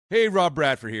Hey, Rob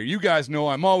Bradford here. You guys know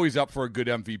I'm always up for a good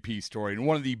MVP story, and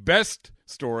one of the best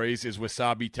stories is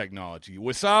Wasabi Technology.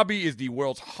 Wasabi is the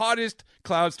world's hottest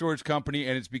cloud storage company,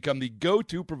 and it's become the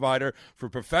go-to provider for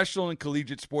professional and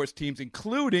collegiate sports teams,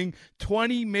 including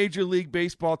 20 Major League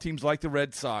Baseball teams like the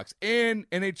Red Sox and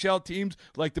NHL teams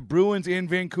like the Bruins and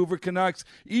Vancouver Canucks.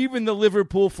 Even the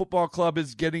Liverpool Football Club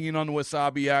is getting in on the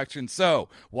Wasabi action. So,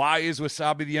 why is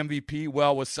Wasabi the MVP?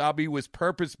 Well, Wasabi was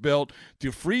purpose-built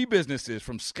to free businesses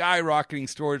from skyrocketing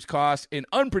storage costs and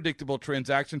unpredictable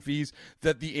transaction fees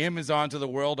that the Amazons of the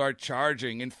world are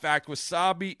charging. In fact,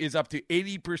 Wasabi is up to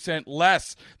 80%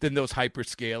 less than those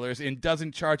hyperscalers and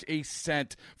doesn't charge a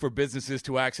cent for businesses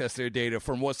to access their data.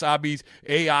 From Wasabi's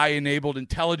AI-enabled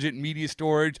intelligent media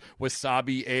storage,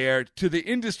 Wasabi Air, to the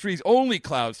industry's only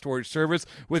cloud storage service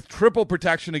with triple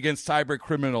protection against cyber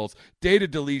criminals, data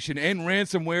deletion, and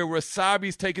ransomware,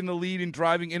 Wasabi's taken the lead in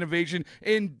driving innovation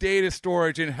in data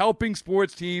storage and helping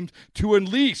sports teams to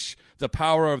unleash the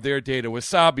power of their data.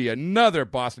 Wasabi, another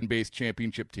Boston-based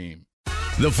championship team.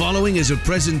 The following is a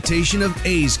presentation of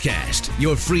A's Cast,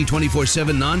 your free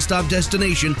 24/7 nonstop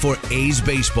destination for A's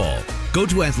baseball. Go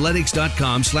to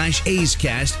athletics.com/A's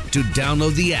Cast to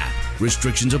download the app.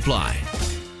 Restrictions apply.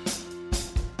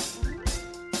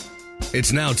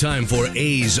 It's now time for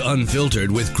A's Unfiltered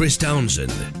with Chris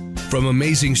Townsend. From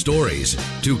amazing stories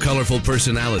to colorful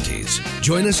personalities,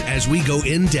 join us as we go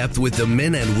in depth with the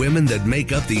men and women that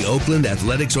make up the Oakland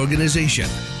Athletics organization.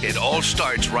 It all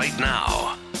starts right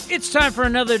now. It's time for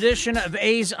another edition of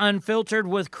A's Unfiltered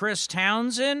with Chris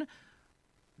Townsend.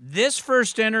 This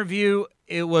first interview,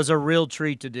 it was a real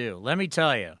treat to do. Let me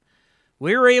tell you,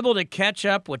 we were able to catch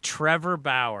up with Trevor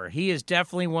Bauer. He is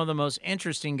definitely one of the most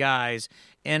interesting guys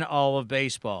in all of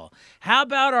baseball. How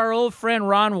about our old friend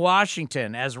Ron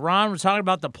Washington? As Ron was talking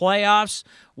about the playoffs,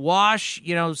 Wash,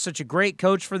 such a great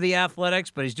coach for the Athletics,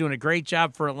 but he's doing a great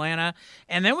job for Atlanta.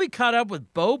 And then we caught up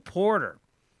with Bo Porter.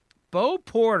 Bo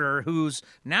Porter, who's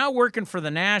now working for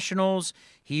the Nationals.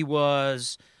 He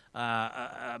was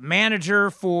a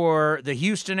manager for the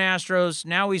Houston Astros.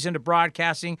 Now he's into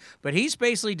broadcasting, but he's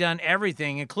basically done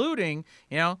everything, including,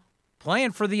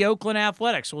 playing for the Oakland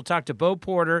Athletics. We'll talk to Bo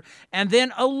Porter. And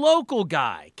then a local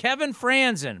guy, Kevin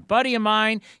Franzen, buddy of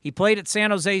mine. He played at San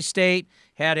Jose State,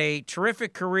 had a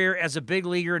terrific career as a big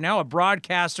leaguer, now a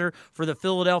broadcaster for the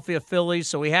Philadelphia Phillies.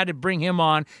 So we had to bring him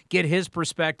on, get his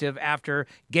perspective after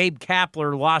Gabe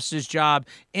Kapler lost his job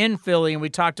in Philly. And we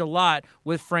talked a lot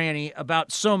with Franny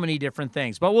about so many different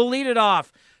things. But we'll lead it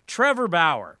off. Trevor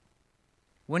Bauer,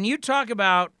 when you talk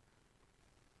about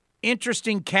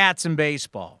interesting cats in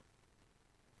baseball,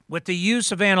 with the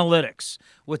use of analytics,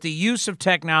 with the use of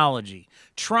technology,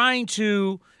 trying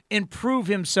to improve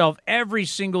himself every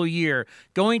single year,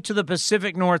 going to the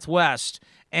Pacific Northwest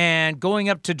and going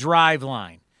up to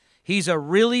Driveline. He's a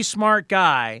really smart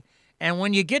guy, and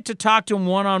when you get to talk to him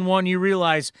one-on-one, you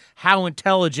realize how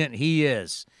intelligent he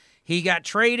is. He got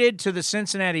traded to the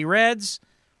Cincinnati Reds,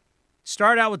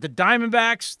 started out with the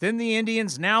Diamondbacks, then the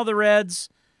Indians, now the Reds.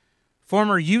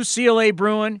 Former UCLA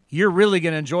Bruin, you're really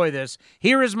going to enjoy this.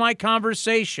 Here is my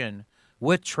conversation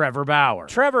with Trevor Bauer.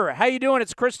 Trevor, how you doing?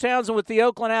 It's Chris Townsend with the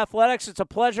Oakland Athletics. It's a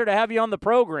pleasure to have you on the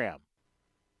program.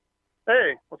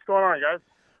 Hey, what's going on, guys?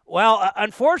 Well,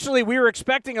 unfortunately, we were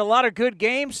expecting a lot of good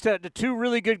games, two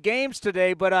really good games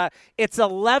today, but it's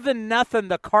 11-0.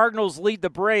 The Cardinals lead the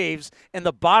Braves in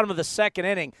the bottom of the second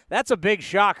inning. That's a big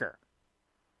shocker.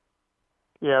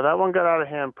 Yeah, that one got out of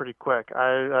hand pretty quick.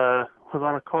 I was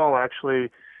on a call,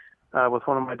 actually, with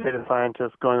one of my data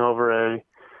scientists going over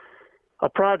a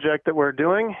project that we're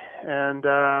doing, and,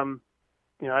 I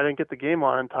didn't get the game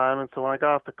on in time, and so when I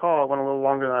got off the call, it went a little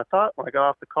longer than I thought. When I got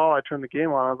off the call, I turned the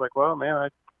game on. I was like, well, man, I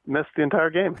missed the entire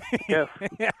game. Yes.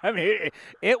 Yeah, I mean,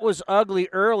 it was ugly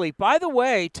early. By the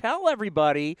way, tell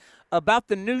everybody about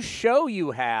the new show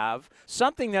you have,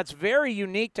 something that's very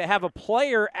unique to have a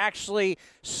player actually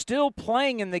still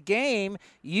playing in the game.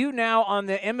 You now on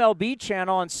the MLB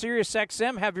channel on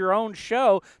SiriusXM have your own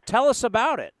show. Tell us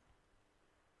about it.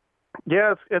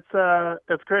 Yeah,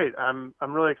 it's great. I'm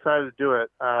really excited to do it.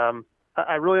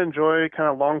 I really enjoy kind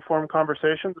of long form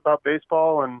conversations about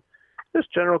baseball and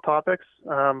just general topics,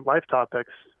 life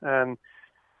topics, and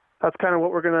that's kind of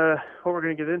what we're gonna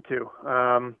get into.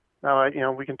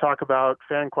 Now, we can talk about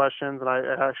fan questions, and I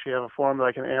actually have a forum that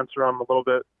I can answer them a little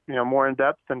bit, more in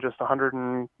depth than just 100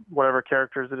 and whatever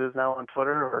characters it is now on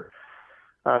Twitter or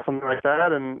something like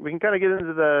that. And we can kind of get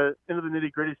into the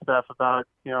nitty gritty stuff about,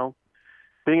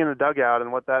 being in the dugout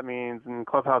and what that means and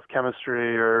clubhouse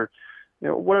chemistry or,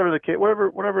 whatever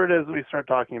it is that we start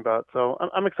talking about. So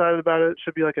I'm excited about it. It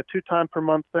should be like a 2 time per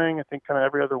month thing. I think kind of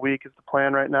every other week is the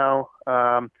plan right now.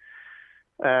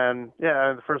 And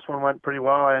yeah, the first one went pretty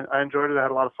well. I enjoyed it. I had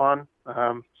a lot of fun.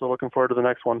 So looking forward to the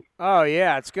next one. Oh,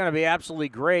 yeah, it's going to be absolutely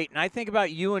great. And I think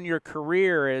about you and your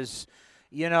career as,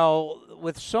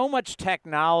 with so much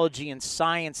technology and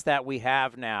science that we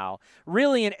have now,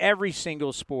 really in every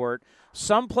single sport,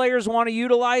 some players want to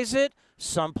utilize it,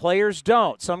 some players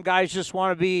don't. Some guys just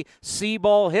want to be see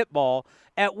ball, hit ball.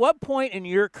 At what point in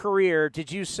your career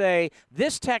did you say,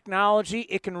 this technology,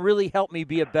 it can really help me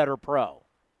be a better pro?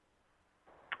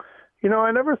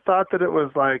 I never thought that it was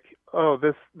like, oh,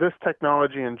 this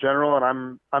technology in general,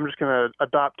 and I'm just going to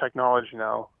adopt technology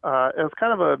now. It was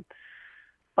kind of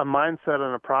a mindset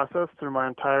and a process through my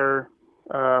entire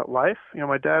life.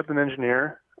 My dad's an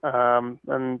engineer, and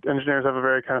engineers have a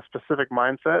very kind of specific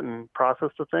mindset and process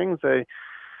to things.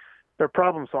 They're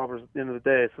problem solvers at the end of the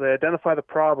day. So they identify the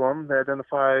problem, they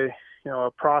identify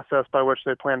a process by which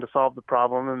they plan to solve the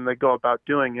problem, and they go about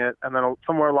doing it. And then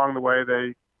somewhere along the way,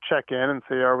 they check in and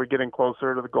say, are we getting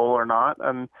closer to the goal or not,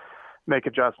 and make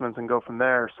adjustments and go from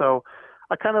there. So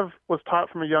I kind of was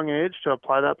taught from a young age to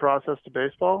apply that process to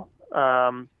baseball.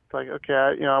 Like, okay,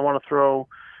 I want to throw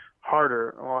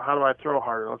harder. Well, how do I throw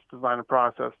harder? Let's design a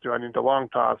process. Do I need to long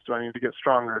toss? Do I need to get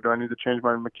stronger? Do I need to change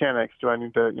my mechanics? Do I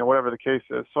need to, whatever the case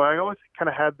is. So I always kind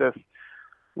of had this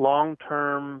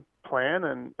long-term plan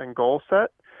and goal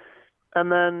set.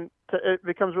 And then it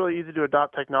becomes really easy to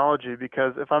adopt technology,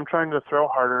 because if I'm trying to throw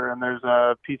harder and there's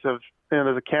a piece of,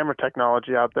 there's a camera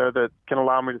technology out there that can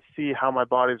allow me to see how my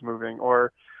body's moving,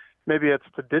 or maybe it's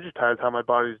to digitize how my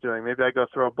body's doing. Maybe I go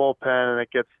throw a bullpen and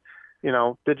it gets,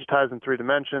 digitized in 3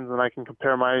 dimensions, and I can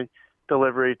compare my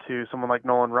delivery to someone like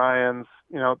Nolan Ryan's.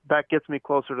 That gets me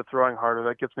closer to throwing harder.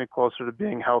 That gets me closer to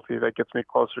being healthy. That gets me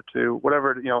closer to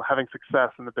whatever, having success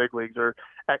in the big leagues or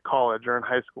at college or in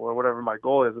high school or whatever my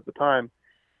goal is at the time.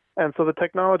 And so the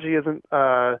technology isn't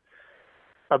a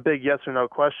big yes or no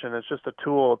question. It's just a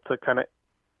tool to kind of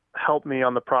help me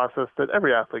on the process that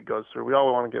every athlete goes through. We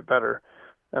all want to get better.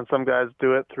 And some guys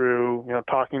do it through,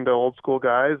 talking to old school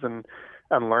guys and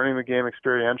learning the game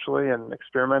experientially and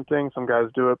experimenting. Some guys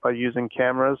do it by using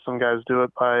cameras. Some guys do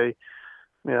it by,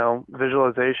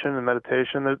 visualization and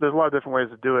meditation. There's a lot of different ways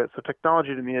to do it. So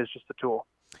technology to me is just a tool.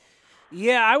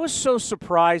 Yeah, I was so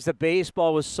surprised that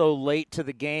baseball was so late to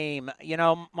the game.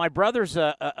 My brother's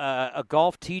a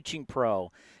golf teaching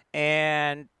pro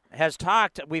and has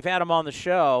talked, we've had him on the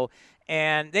show,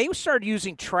 and they started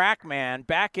using TrackMan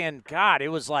back in, it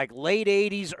was like late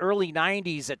 80s, early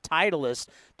 90s at Titleist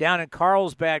down in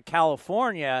Carlsbad,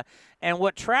 California. And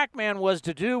what TrackMan was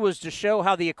to do was to show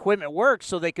how the equipment works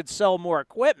so they could sell more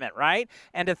equipment, right?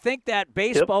 And to think that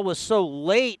baseball was so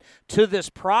late to this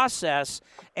process.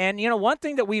 And, one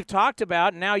thing that we've talked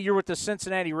about, and now you're with the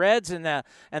Cincinnati Reds and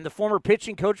the former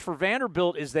pitching coach for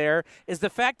Vanderbilt is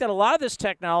the fact that a lot of this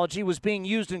technology was being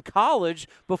used in college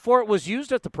before it was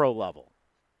used at the pro level.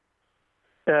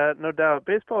 Yeah, no doubt.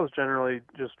 Baseball is generally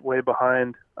just way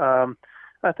behind.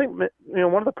 I think,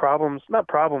 one of the problems, not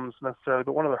problems necessarily,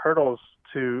 but one of the hurdles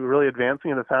to really advancing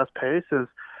at a fast pace is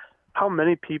how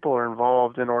many people are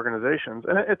involved in organizations.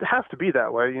 And it has to be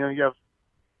that way. You have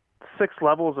 6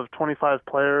 levels of 25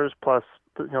 players plus,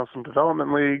 some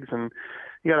development leagues, and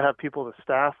you got to have people to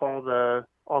staff all the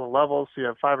levels. So you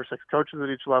have 5 or 6 coaches at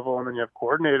each level, and then you have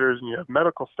coordinators, and you have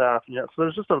medical staff. And so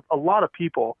there's just a lot of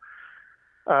people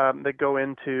that go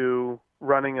into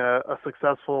running a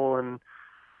successful and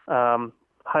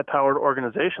high-powered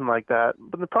organization like that.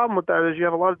 But the problem with that is you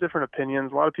have a lot of different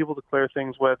opinions, a lot of people to clear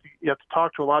things with. You have to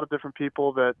talk to a lot of different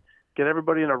people that get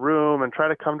everybody in a room and try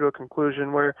to come to a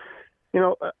conclusion where,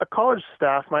 a college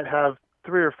staff might have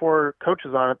 3 or 4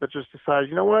 coaches on it that just decide,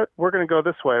 what, we're going to go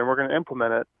this way and we're going to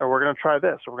implement it, or we're going to try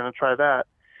this, or we're going to try that.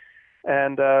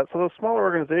 And so those smaller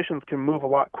organizations can move a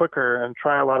lot quicker and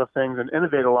try a lot of things and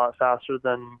innovate a lot faster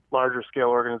than larger scale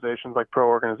organizations like pro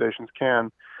organizations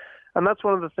can. And that's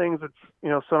one of the things that's,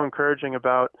 so encouraging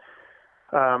about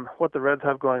what the Reds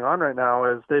have going on right now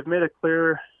is they've made a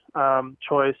clear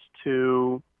choice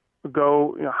to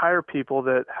go hire people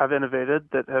that have innovated,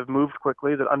 that have moved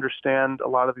quickly, that understand a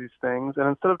lot of these things. And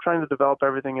instead of trying to develop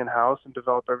everything in-house and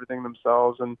develop everything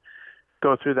themselves and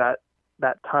go through that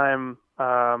time,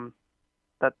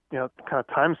 that kind of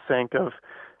time sink of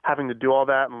having to do all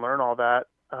that and learn all that,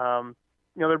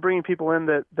 they're bringing people in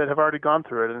that have already gone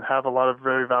through it and have a lot of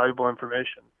very valuable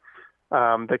information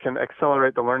that can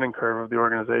accelerate the learning curve of the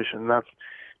organization. That's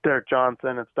Derek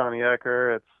Johnson, it's Donnie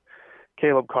Ecker, it's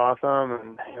Caleb Cotham,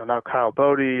 and now Kyle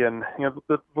Bodie, and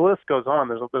the list goes on.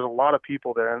 There's a lot of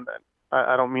people there, and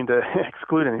I don't mean to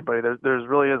exclude anybody. There's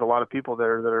really is a lot of people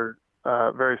there that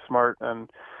are very smart and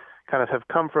kind of have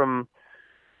come from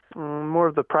more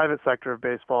of the private sector of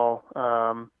baseball,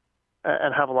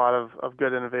 and have a lot of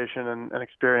good innovation and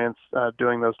experience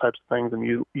doing those types of things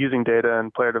and using data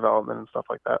and player development and stuff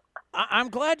like that. I'm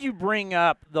glad you bring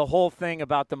up the whole thing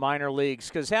about the minor leagues,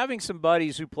 because having some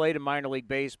buddies who played in minor league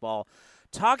baseball,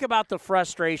 talk about the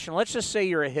frustration. Let's just say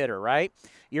you're a hitter, right?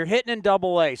 You're hitting in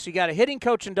Double-A, so you got a hitting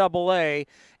coach in Double-A,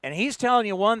 and he's telling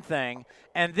you one thing,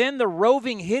 and then the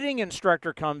roving hitting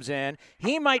instructor comes in.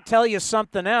 He might tell you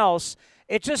something else.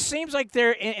 It just seems like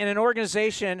they're in an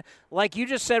organization, like you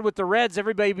just said with the Reds,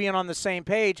 everybody being on the same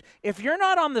page. If you're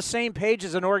not on the same page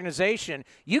as an organization,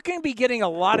 you can be getting a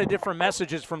lot of different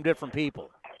messages from different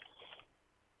people.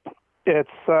 It's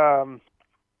one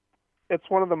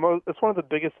of the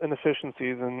biggest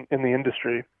inefficiencies in the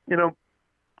industry. You know,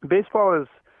 baseball is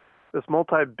this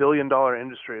multi-billion-dollar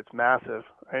industry. It's massive,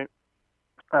 right?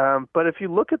 But if you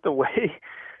look at the way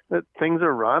that things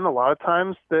are run, a lot of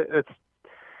times it's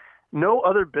no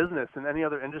other business in any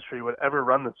other industry would ever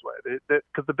run this way,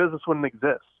 because the business wouldn't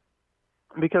exist.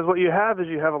 Because what you have is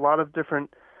you have a lot of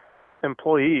different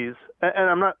employees, and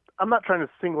I'm not trying to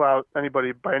single out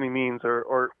anybody by any means,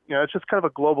 or it's just kind of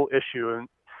a global issue, and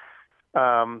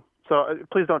so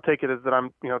please don't take it as that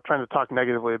I'm trying to talk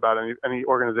negatively about any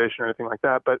organization or anything like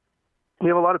that. But you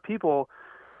have a lot of people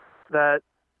that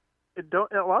a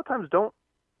lot of times don't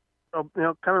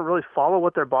kind of really follow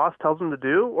what their boss tells them to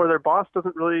do, or their boss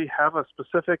doesn't really have a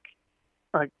specific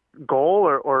goal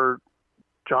or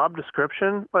job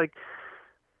description.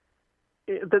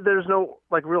 There's no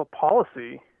real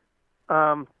policy.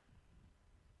 And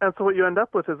so what you end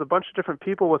up with is a bunch of different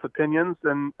people with opinions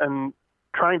and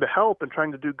trying to help and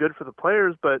trying to do good for the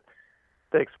players, but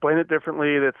they explain it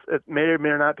differently. It may or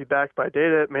may not be backed by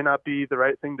data. It may not be the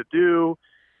right thing to do.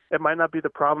 It might not be the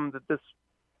problem that this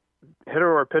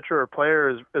hitter or pitcher or player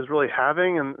is really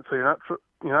having, and so you're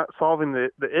not solving the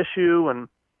issue, and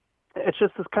it's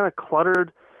just this kind of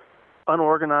cluttered,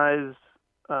 unorganized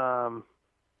kind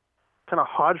of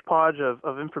hodgepodge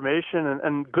of information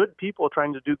and good people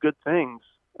trying to do good things,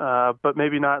 but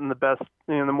maybe not in the best,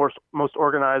 the most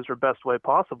organized or best way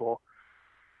possible.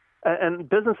 And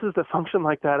businesses that function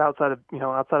like that outside of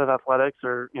athletics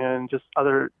or in just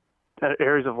other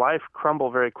areas of life crumble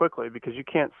very quickly, because you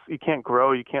can't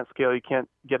grow, you can't scale, you can't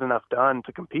get enough done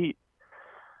to compete.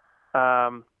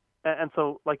 And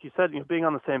so, like you said, being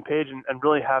on the same page and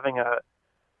really having a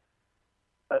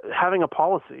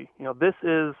policy. This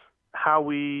is how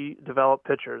we develop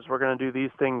pitchers. We're going to do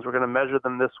these things. We're going to measure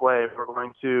them this way. We're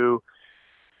going to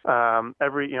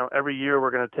every year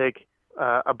we're going to take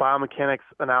a biomechanics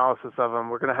analysis of them.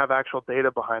 We're going to have actual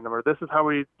data behind them. Or this is how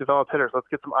we develop hitters. Let's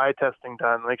get some eye testing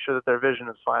done. Make sure that their vision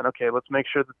is fine. Okay, let's make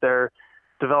sure that they're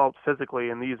developed physically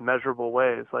in these measurable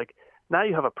ways. Now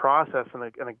you have a process and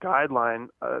a guideline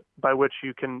by which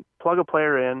you can plug a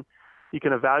player in. You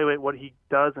can evaluate what he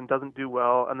does and doesn't do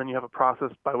well, and then you have a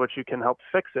process by which you can help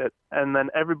fix it. And then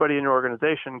everybody in your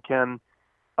organization can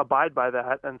abide by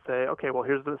that and say, okay, well,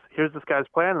 here's this guy's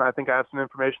plan, and I think I have some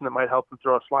information that might help him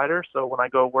throw a slider. So when I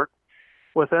go work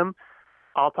with him,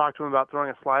 I'll talk to him about throwing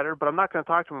a slider, but I'm not going to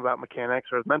talk to him about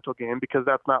mechanics or his mental game, because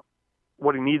that's not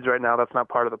what he needs right now. That's not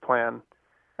part of the plan.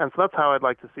 And so that's how I'd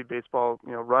like to see baseball,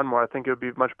 run more. I think it would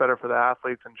be much better for the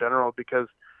athletes in general, because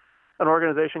an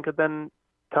organization could then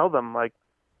tell them,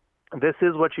 this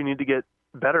is what you need to get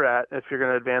better at if you're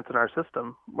going to advance in our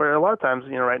system. Where a lot of times,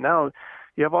 right now,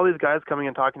 you have all these guys coming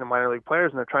and talking to minor league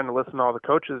players, and they're trying to listen to all the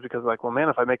coaches because, well, man,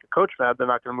 if I make a coach mad, they're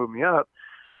not going to move me up.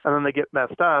 And then they get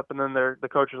messed up, and then the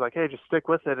coach is like, hey, just stick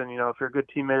with it. And, if you're a good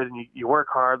teammate and you work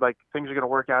hard, things are going to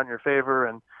work out in your favor.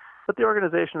 But the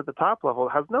organization at the top level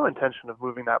has no intention of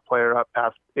moving that player up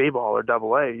past A-ball or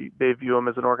Double-A. They view him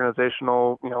as an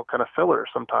organizational, kind of filler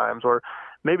sometimes, or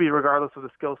maybe regardless of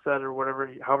the skill set or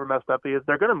whatever, however messed up he is,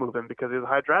 they're going to move him because he's a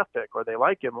high draft pick, or they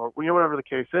like him, or whatever the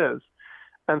case is.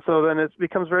 And so then it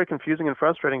becomes very confusing and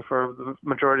frustrating for the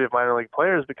majority of minor league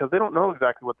players, because they don't know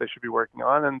exactly what they should be working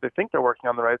on, and they think they're working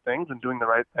on the right things and doing the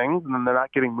right things, and then they're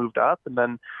not getting moved up. And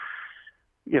then,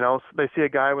 they see a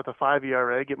guy with a 5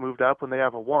 ERA get moved up when they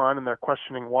have a 1, and they're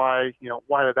questioning why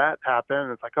did that happen?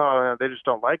 And it's like, oh, they just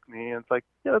don't like me. And it's like,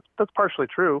 yeah, that's partially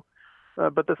true.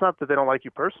 But that's not that they don't like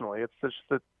you personally. It's just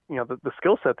that, the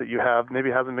skill set that you have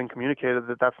maybe hasn't been communicated,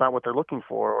 that that's not what they're looking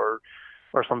for,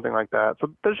 or something like that.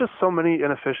 So there's just so many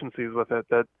inefficiencies with it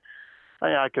that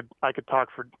I could talk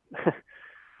for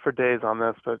for days on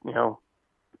this, but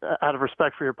out of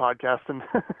respect for your podcast and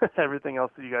everything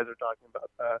else that you guys are talking about,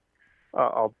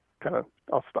 I'll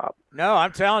stop. No,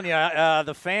 I'm telling you,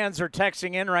 the fans are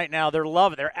texting in right now.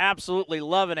 They're absolutely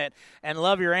loving it and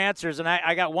love your answers. And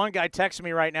I got one guy texting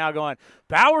me right now going,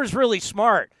 Bauer's really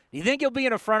smart. Do you think he'll be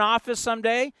in a front office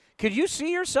someday? Could you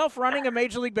see yourself running a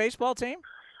Major League Baseball team?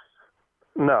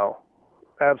 No,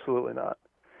 absolutely not.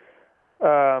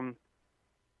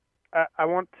 I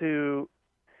want to.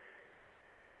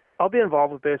 I'll be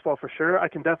involved with baseball for sure. I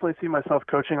can definitely see myself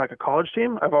coaching like a college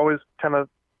team. I've always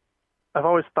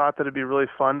thought that it'd be really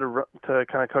fun to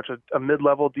kind of coach a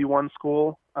mid-level D1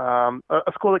 school, a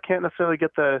school that can't necessarily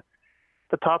get the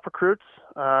top recruits,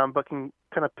 but can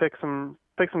kind of pick some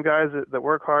guys that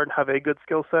work hard and have a good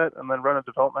skill set, and then run a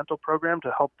developmental program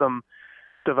to help them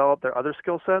develop their other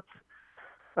skill sets.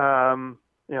 I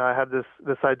had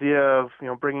this idea of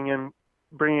bringing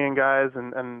in guys,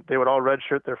 and they would all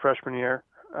redshirt their freshman year,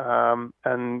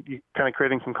 and you kind of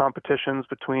creating some competitions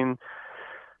between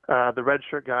the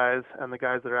redshirt guys and the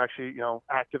guys that are actually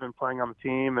active and playing on the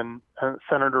team, and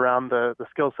centered around the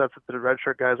skill sets that the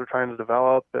redshirt guys were trying to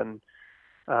develop. And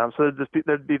so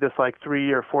there'd be this like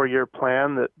 3 or 4 year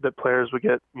plan that players would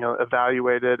get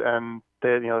evaluated, and they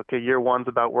okay, year one's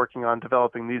about working on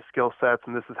developing these skill sets,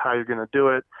 and this is how you're going to do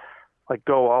it. Like,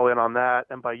 go all in on that,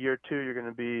 and by year 2 you're going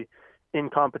to be in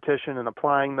competition and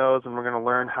applying those, and we're going to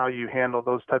learn how you handle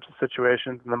those types of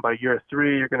situations. And then by year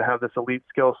 3 you're going to have this elite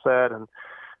skill set, and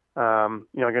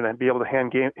you're going to be able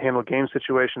to handle game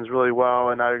situations really well,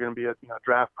 and now you're going to be a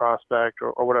draft prospect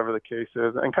or whatever the case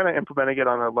is, and kind of implementing it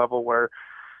on a level where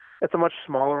it's a much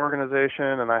smaller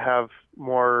organization, and I have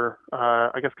more,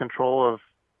 control of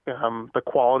the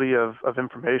quality of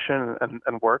information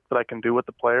and work that I can do with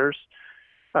the players.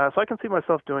 So I can see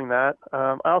myself doing that.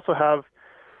 I'm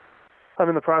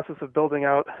in the process of building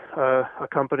out a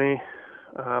company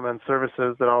and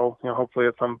services that I'll, hopefully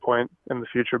at some point in the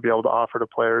future be able to offer to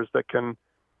players that can,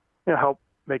 help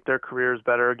make their careers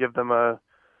better, give them a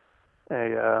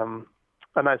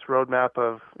nice roadmap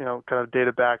of, kind of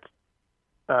data-backed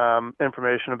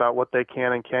information about what they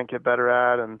can and can't get better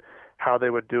at, and how they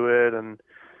would do it, and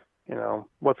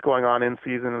what's going on in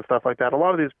season and stuff like that. A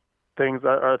lot of these things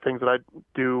are things that I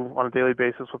do on a daily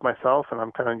basis with myself, and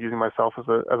I'm kind of using myself as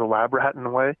a lab rat in a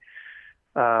way,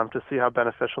 to see how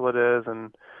beneficial it is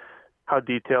and how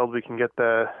detailed we can get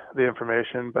the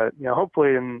information. But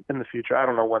hopefully in the future, I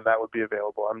don't know when that would be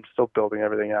available. I'm still building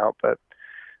everything out, but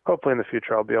hopefully in the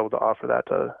future I'll be able to offer that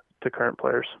to current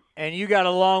players. And you got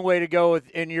a long way to go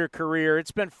in your career.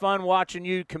 It's been fun watching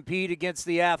you compete against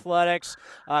the Athletics.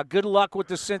 Good luck with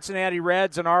the Cincinnati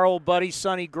Reds and our old buddy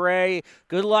Sonny Gray.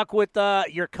 Good luck with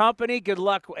your company. Good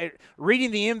luck.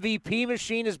 Reading the MVP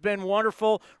machine has been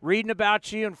wonderful. Reading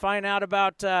about you and finding out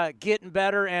about getting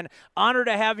better. And honor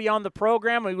to have you on the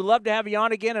program. We would love to have you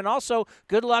on again. And also,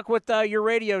 good luck with your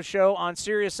radio show on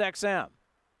Sirius XM.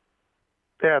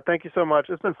 Yeah, thank you so much.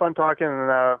 It's been fun talking,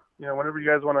 and whenever you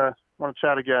guys want to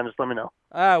chat again, just let me know.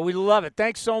 We love it.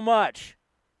 Thanks so much.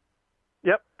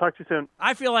 Yep, talk to you soon.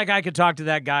 I feel like I could talk to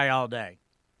that guy all day.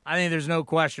 I think there's no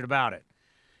question about it.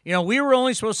 We were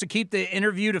only supposed to keep the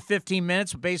interview to 15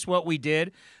 minutes based on what we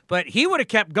did, but he would have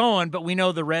kept going, but we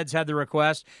know the Reds had the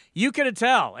request. You could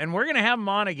tell, and we're going to have him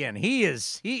on again.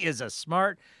 He's a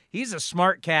smart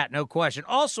cat, no question.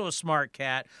 Also a smart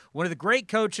cat, one of the great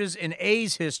coaches in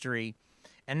A's history,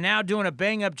 and now doing a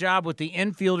bang-up job with the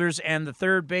infielders and the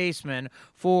third baseman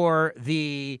for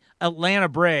the Atlanta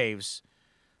Braves.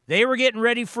 They were getting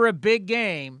ready for a big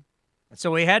game,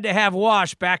 so we had to have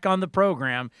Wash back on the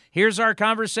program. Here's our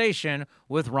conversation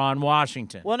with Ron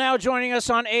Washington. Well, now joining us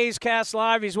on A's Cast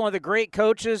Live, he's one of the great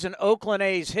coaches in Oakland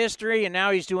A's history, and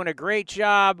now he's doing a great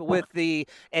job with the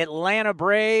Atlanta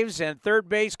Braves, and third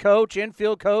base coach,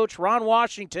 infield coach, Ron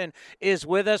Washington is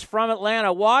with us from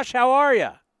Atlanta. Wash, how are you?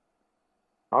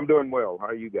 I'm doing well. How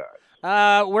are you guys?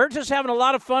 We're just having a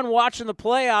lot of fun watching the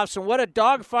playoffs, and what a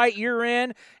dogfight you're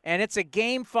in, and it's a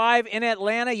Game 5 in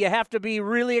Atlanta. You have to be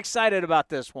really excited about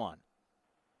this one.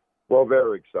 Well,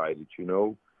 very excited,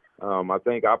 I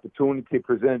think opportunity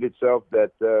presented itself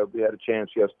that we had a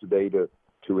chance yesterday to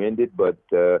end it, but,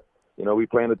 we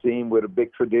playing a team with a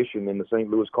big tradition in the St.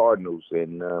 Louis Cardinals,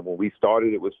 and when we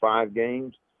started it was 5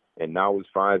 games, and now it's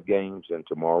 5 games, and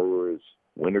tomorrow is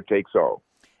winner takes all.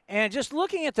 And just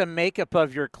looking at the makeup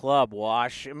of your club,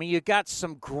 Wash, I mean, you got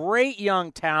some great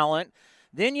young talent.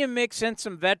 Then you mix in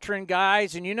some veteran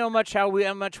guys, and how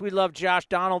much we love Josh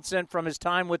Donaldson from his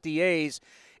time with the A's.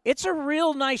 It's a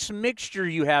real nice mixture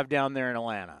you have down there in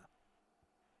Atlanta.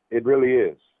 It really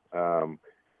is.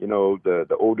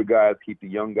 The older guys keep the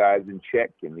young guys in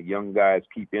check, and the young guys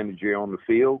keep energy on the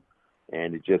field,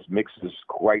 and it just mixes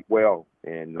quite well.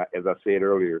 And as I said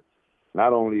earlier,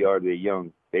 not only are they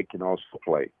young, they can also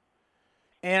play.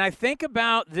 And I think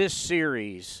about this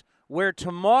series where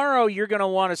tomorrow you're going to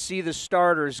want to see the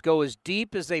starters go as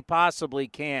deep as they possibly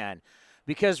can,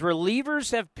 because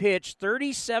relievers have pitched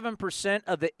 37%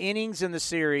 of the innings in the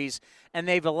series, and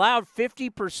they've allowed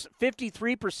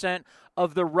 53%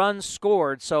 of the runs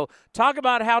scored. So talk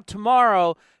about how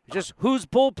tomorrow, just whose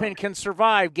bullpen can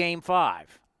survive Game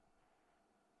 5.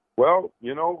 Well,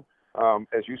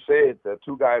 as you said, the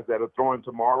two guys that are throwing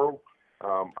tomorrow,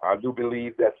 I do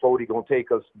believe that Fody going to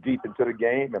take us deep into the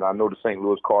game, and I know the St.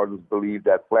 Louis Cardinals believe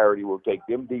that Flaherty will take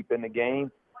them deep in the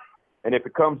game. And if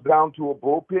it comes down to a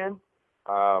bullpen,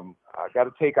 I got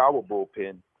to take our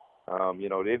bullpen.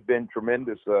 They've been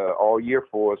tremendous all year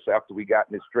for us after we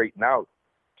gotten it straightened out.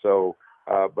 So,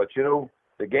 but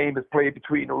the game is played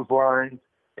between those lines,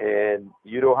 and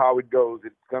you know how it goes.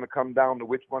 It's going to come down to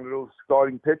which one of those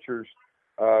starting pitchers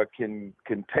can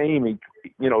tame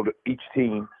each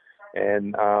team.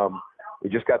 And we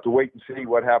just got to wait and see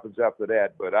what happens after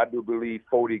that. But I do believe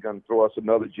Fody going to throw us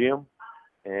another gem,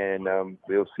 and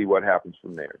we'll see what happens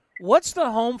from there. What's the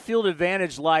home field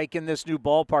advantage like in this new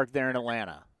ballpark there in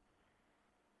Atlanta?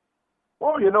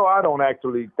 Well, I don't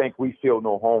actually think we feel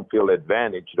no home field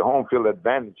advantage. The home field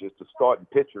advantage is the starting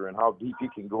pitcher and how deep he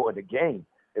can go in the game,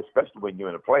 especially when you're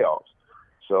in the playoffs.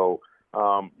 So,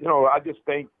 I just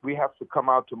think we have to come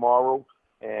out tomorrow,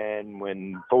 and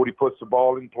when Fody puts the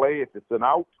ball in play, if it's an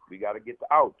out, we got to get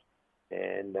the out.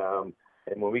 And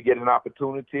when we get an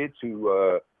opportunity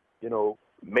to,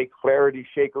 make Flaherty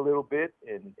shake a little bit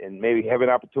and maybe have an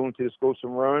opportunity to score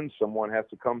some runs, someone has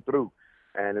to come through.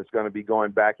 And it's going to be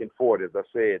going back and forth. As I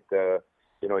said,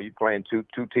 you're playing two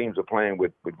teams are playing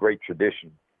with great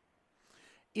tradition.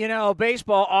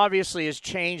 Baseball obviously has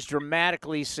changed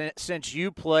dramatically since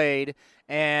you played,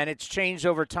 and it's changed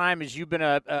over time as you've been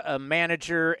a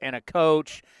manager and a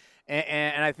coach.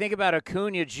 And I think about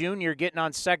Acuna Jr. getting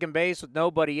on second base with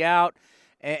nobody out.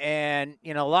 And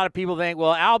a lot of people think,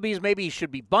 well, Albies, maybe he should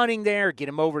be bunting there, get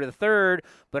him over to the third.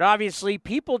 But obviously,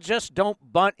 people just don't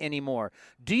bunt anymore.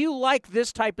 Do you like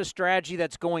this type of strategy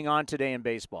that's going on today in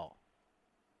baseball?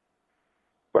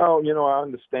 Well, I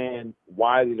understand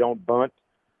why they don't bunt.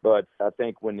 But I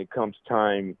think when it comes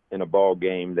time in a ball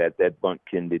game that bunt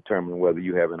can determine whether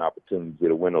you have an opportunity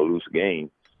to win or lose a game,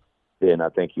 then I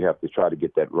think you have to try to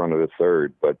get that run to the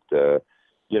third. But,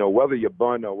 whether you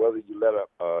bunt or whether you let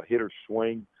a hitter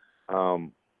swing,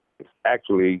 it's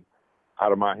actually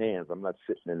out of my hands. I'm not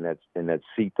sitting in that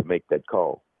seat to make that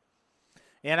call.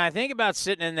 And I think about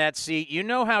sitting in that seat. You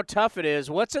know how tough it is.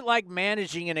 What's it like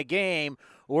managing in a game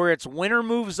where it's winner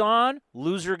moves on,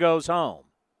 loser goes home?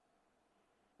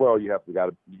 Well, you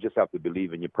just have to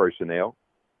believe in your personnel.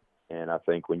 And I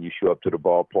think when you show up to the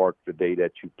ballpark the day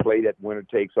that you play that winner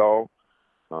takes all,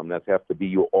 that has to be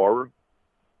your aura.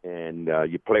 And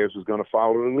your players is going to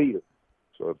follow the leader.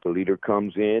 So if the leader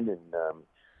comes in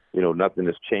and, nothing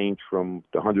has changed from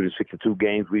the 162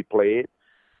 games we played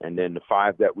and then the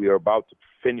 5 that we are about to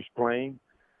finish playing,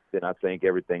 then I think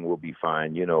everything will be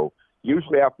fine.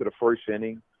 Usually after the first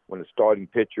inning, when your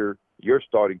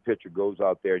starting pitcher goes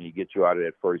out there and he gets you out of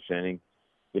that first inning,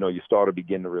 you start to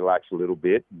begin to relax a little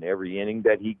bit. And every inning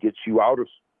that he gets you out of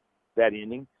that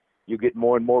inning, you get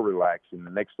more and more relaxed. And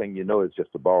the next thing you know, it's just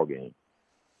a ball game.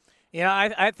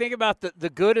 I think about the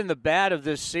good and the bad of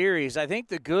this series. I think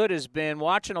the good has been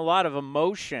watching a lot of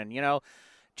emotion.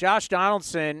 Josh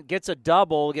Donaldson gets a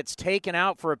double, gets taken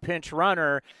out for a pinch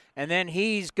runner, and then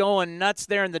he's going nuts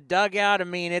there in the dugout. I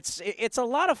mean, it's a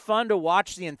lot of fun to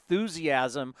watch the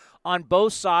enthusiasm on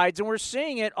both sides, and we're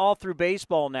seeing it all through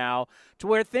baseball now to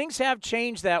where things have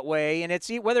changed that way, and it's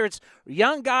whether it's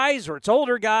young guys or it's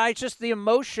older guys, just the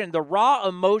emotion, the raw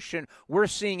emotion we're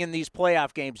seeing in these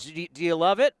playoff games. Do you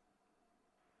love it?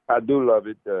 I do love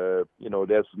it.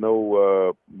 There's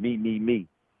no me.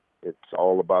 It's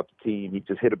all about the team. He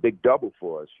just hit a big double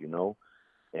for us,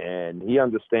 and he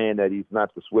understands that he's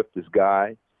not the swiftest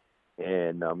guy.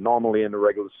 And normally in the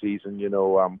regular season,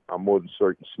 I'm more than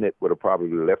certain Snit would have probably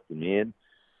left him in.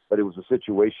 But it was a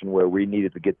situation where we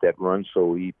needed to get that run,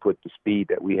 so he put the speed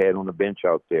that we had on the bench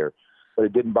out there. But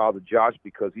it didn't bother Josh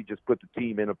because he just put the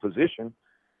team in a position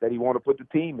that he wanted to put the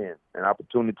team in, an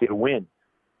opportunity to win.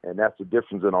 And that's the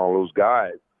difference in all those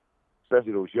guys,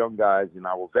 especially those young guys and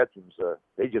our veterans.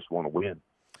 They just want to win.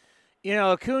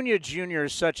 Acuna Jr.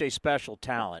 is such a special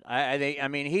talent. I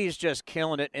mean, he's just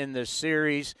killing it in this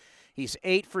series. He's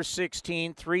 8 for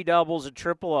 16, 3 doubles, a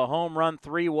triple, a home run,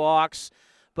 3 walks.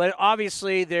 But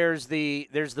obviously there's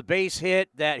the base hit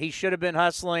that he should have been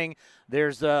hustling.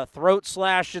 There's the throat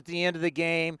slash at the end of the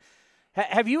game.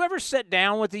 Have you ever sat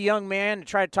down with a young man and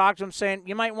tried to talk to him saying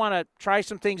you might want to try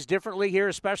some things differently here,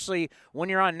 especially when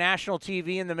you're on national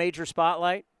TV in the major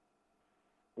spotlight?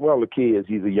 Well, the key is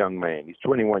he's a young man. He's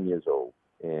 21 years old,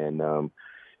 and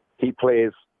he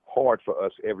plays hard for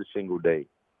us every single day.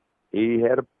 He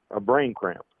had a brain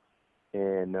cramp.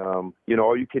 And,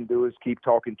 all you can do is keep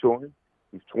talking to him.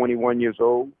 He's 21 years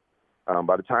old.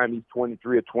 By the time he's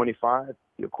 23 or 25,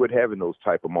 he'll quit having those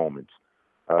type of moments.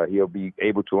 He'll be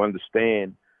able to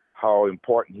understand how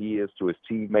important he is to his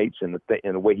teammates, and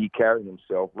the way he carried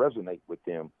himself resonate with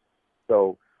them.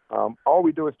 So all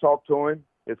we do is talk to him.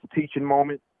 It's a teaching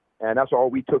moment, and that's all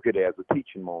we took it as, a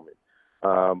teaching moment.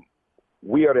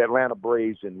 We are the Atlanta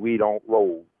Braves, and we don't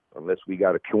roll unless we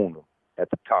got a Kuna at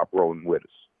the top rolling with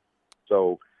us.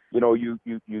 So, you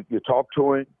talk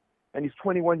to him, and he's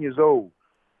 21 years old.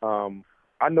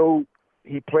 I know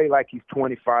he played like he's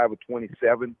 25 or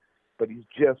 27, but he's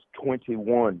just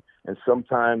 21, and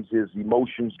sometimes his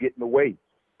emotions get in the way.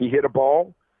 He hit a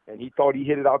ball, and he thought he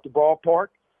hit it out the ballpark,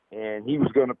 and he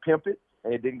was going to pimp it,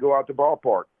 and it didn't go out the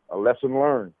ballpark. A lesson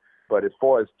learned. But as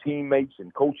far as teammates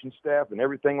and coaching staff and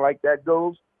everything like that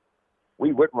goes,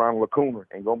 we with Ronald Acuna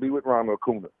and going to be with Ronald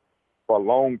Acuna for a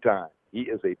long time. He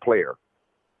is a player.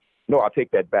 No, I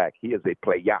take that back. He is a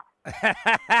player.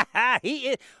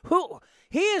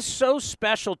 He is so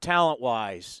special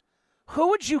talent-wise. Who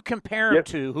would you compare him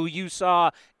to, who you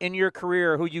saw in your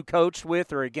career, who you coached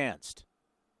with or against?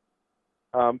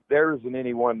 There isn't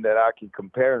anyone that I can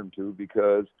compare him to,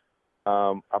 because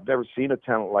I've never seen a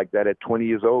talent like that at 20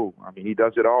 years old. I mean, he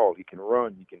does it all. He can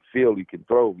run, he can field, he can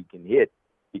throw, he can hit.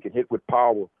 He can hit with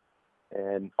power.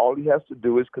 And all he has to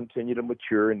do is continue to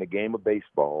mature in the game of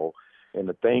baseball. And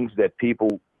the things that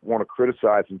people want to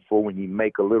criticize him for when he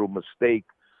make a little mistake,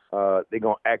 they're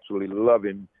going to actually love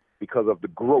him because of the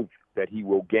growth that he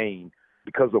will gain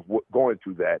because of going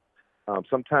through that.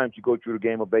 Sometimes you go through the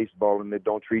game of baseball and they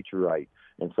don't treat you right.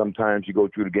 And sometimes you go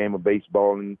through the game of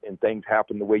baseball and things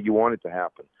happen the way you want it to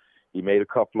happen. He made a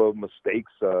couple of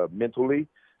mistakes mentally,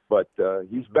 but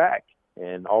he's back.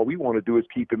 And all we want to do is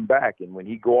keep him back. And when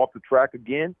he go off the track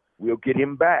again, we'll get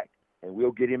him back. And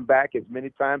we'll get him back as many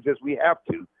times as we have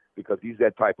to, because he's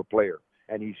that type of player,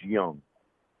 and he's young.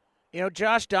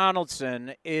 Josh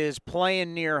Donaldson is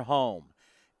playing near home.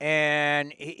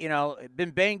 And, been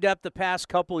banged up the past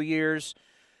couple of years.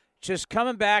 Just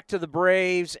coming back to the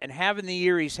Braves and having the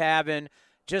year he's having,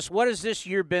 just what has this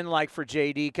year been like for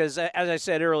JD? Because, as I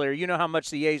said earlier, you know how much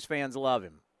the A's fans love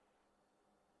him.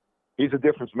 He's a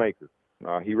difference maker.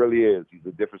 He really is. He's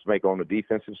a difference maker on the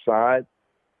defensive side.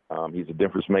 He's a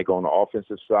difference maker on the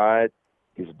offensive side.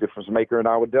 He's a difference maker in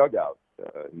our dugout.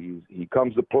 He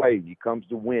comes to play. He comes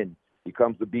to win. He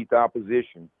comes to beat the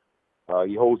opposition.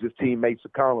 He holds his teammates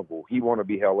accountable. He want to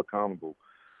be held accountable.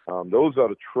 Those are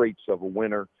the traits of a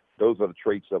winner. Those are the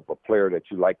traits of a player that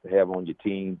you like to have on your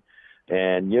team.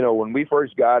 And, when we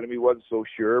first got him, he wasn't so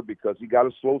sure because he got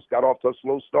off to a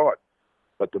slow start.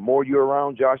 But the more you're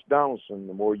around Josh Donaldson,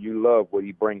 the more you love what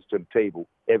he brings to the table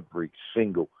every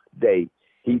single day.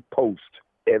 He posts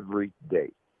every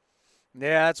day.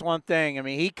 Yeah, that's one thing. I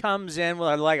mean, he comes in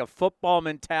with like a football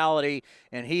mentality,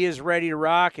 and he is ready to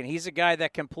rock, and he's a guy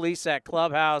that can police that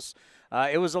clubhouse.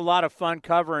 It was a lot of fun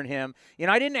covering him.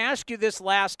 I didn't ask you this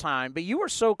last time, but you were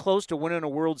so close to winning a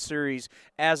World Series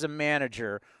as a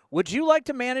manager. Would you like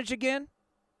to manage again?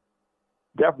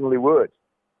 Definitely would.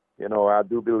 I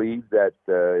do believe that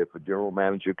if a general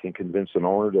manager can convince an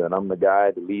owner that I'm the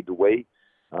guy to lead the way,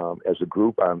 as a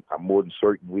group, I'm more than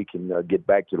certain we can get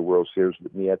back to the World Series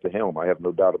with me at the helm. I have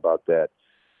no doubt about that.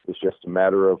 It's just a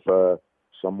matter of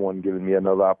someone giving me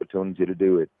another opportunity to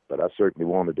do it, but I certainly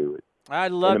want to do it.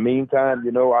 In the meantime,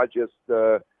 I just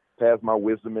pass my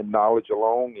wisdom and knowledge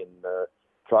along and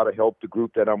try to help the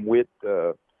group that I'm with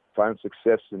find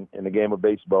success in the game of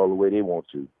baseball the way they want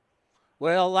to.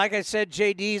 Well, like I said,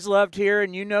 JD's loved here,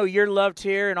 and you're loved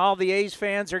here, and all the A's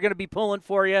fans are going to be pulling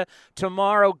for you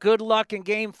tomorrow. Good luck in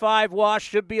Game 5, Wash.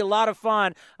 Should be a lot of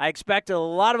fun. I expect a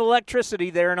lot of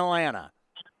electricity there in Atlanta.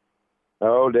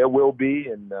 Oh, there will be,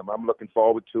 and I'm looking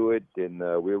forward to it, and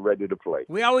we're ready to play.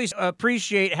 We always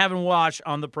appreciate having Wash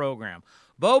on the program.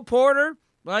 Bo Porter,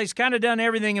 well, he's kind of done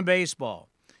everything in baseball.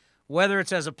 Whether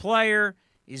it's as a player,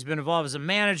 he's been involved as a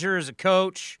manager, as a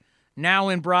coach, now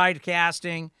in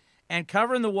broadcasting, and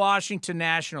covering the Washington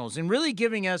Nationals and really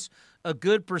giving us a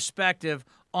good perspective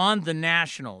on the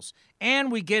Nationals.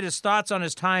 And we get his thoughts on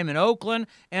his time in Oakland.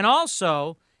 And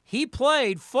also, he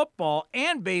played football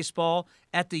and baseball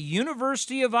at the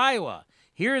University of Iowa.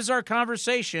 Here is our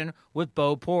conversation with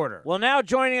Bo Porter. Well, now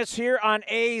joining us here on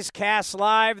A's Cast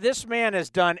Live, this man has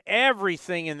done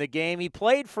everything in the game. He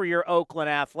played for your Oakland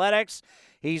Athletics.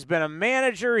 He's been a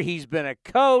manager. He's been a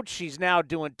coach. He's now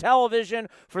doing television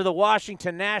for the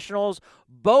Washington Nationals.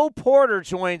 Bo Porter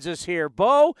joins us here.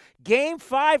 Bo, Game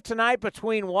 5 tonight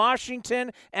between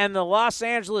Washington and the Los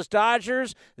Angeles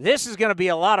Dodgers. This is going to be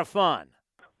a lot of fun.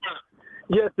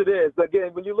 Yes, it is.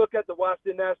 Again, when you look at the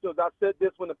Washington Nationals, I said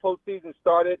this when the postseason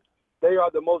started, they are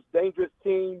the most dangerous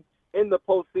team in the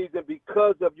postseason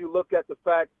because of you look at the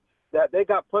fact that they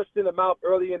got punched in the mouth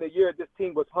early in the year. This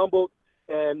team was humbled,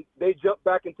 and they jumped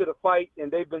back into the fight, and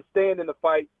they've been staying in the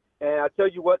fight. And I tell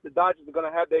you what, the Dodgers are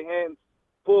going to have their hands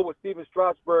full with Steven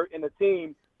Strasburg and a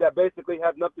team that basically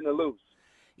have nothing to lose.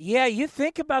 Yeah, you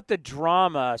think about the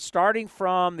drama starting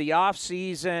from the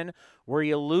offseason where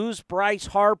you lose Bryce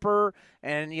Harper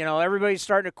and, everybody's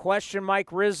starting to question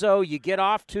Mike Rizzo. You get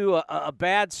off to a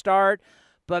bad start.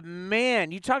 But,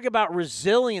 man, you talk about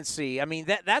resiliency. I mean,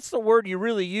 that's the word you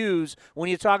really use when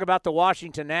you talk about the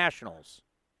Washington Nationals.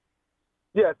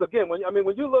 Yes, again, when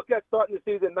you look at starting the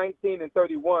season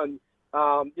 19-31,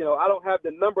 I don't have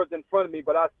the numbers in front of me,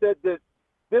 but I said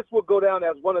this will go down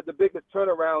as one of the biggest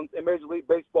turnarounds in Major League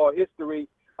Baseball history.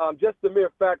 Just the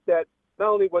mere fact that not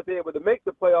only was they able to make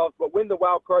the playoffs, but win the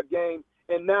wild card game,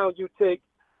 and now you take,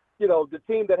 the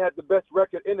team that had the best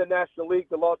record in the National League,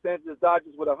 the Los Angeles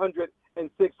Dodgers, with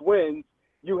 106 wins.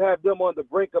 You have them on the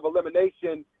brink of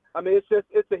elimination. I mean,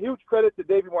 it's a huge credit to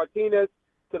Davey Martinez,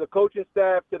 to the coaching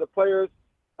staff, to the players,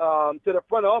 to the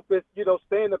front office,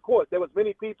 staying the course. There was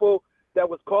many people that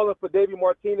was calling for Davey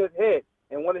Martinez's head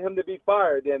and wanted him to be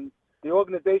fired. And the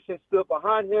organization stood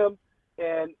behind him,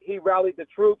 and he rallied the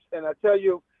troops. And I tell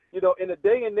you, in a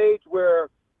day and age where,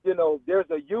 there's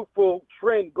a youthful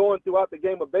trend going throughout the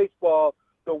game of baseball,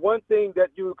 the one thing that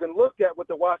you can look at with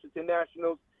the Washington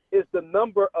Nationals is the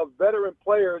number of veteran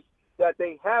players that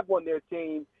they have on their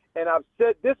team. And I've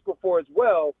said this before as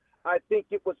well. I think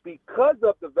it was because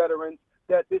of the veterans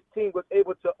that this team was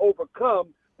able to overcome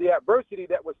the adversity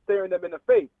that was staring them in the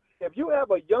face. If you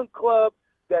have a young club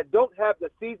that don't have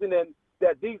the seasoning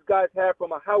that these guys have,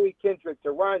 from a Howie Kendrick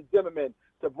to Ryan Zimmerman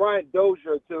to Brian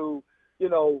Dozier to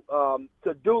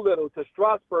Doolittle to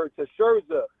Strasburg to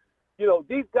Scherzer,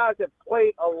 these guys have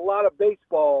played a lot of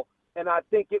baseball, and I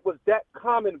think it was that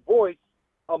common voice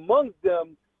amongst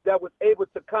them that was able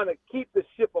to kind of keep the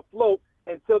ship afloat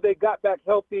until they got back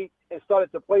healthy and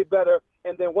started to play better.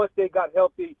 And then once they got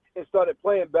healthy and started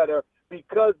playing better,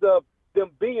 because of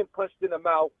them being punched in the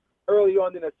mouth early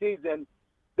on in the season,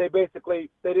 they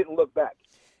didn't look back.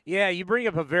 Yeah, you bring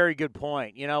up a very good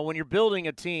point. When you're building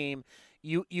a team,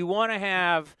 you want to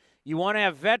have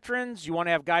veterans, you want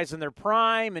to have guys in their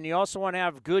prime, and you also want to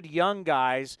have good young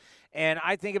guys. And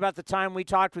I think about the time we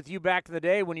talked with you back in the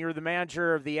day when you were the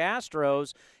manager of the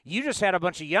Astros. You just had a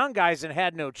bunch of young guys and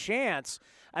had no chance.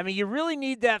 I mean, you really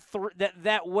need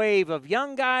that wave of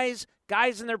young guys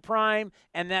in their prime,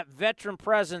 and that veteran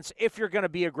presence if you're going to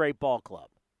be a great ball club.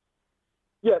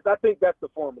 Yes, I think that's the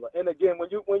formula. And again,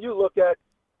 when you look at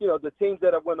the teams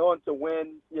that have went on to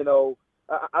win,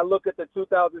 I look at the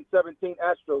 2017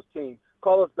 Astros team.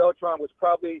 Carlos Beltran was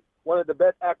probably one of the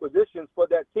best acquisitions for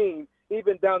that team,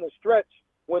 even down the stretch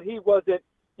when he wasn't,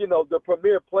 the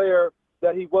premier player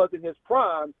that he was in his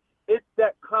prime. It's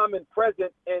that common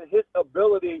presence and his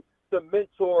ability to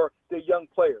mentor the young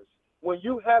players. When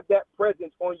you have that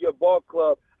presence on your ball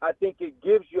club, I think it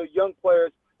gives your young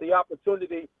players the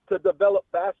opportunity to develop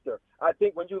faster. I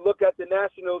think when you look at the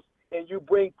Nationals and you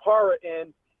bring Parra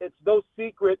in, it's no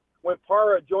secret when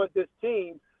Parra joined this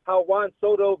team how Juan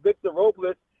Soto, Victor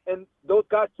Robles, and those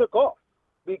guys took off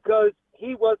because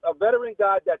he was a veteran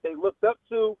guy that they looked up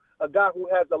to, a guy who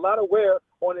has a lot of wear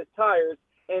on his tires,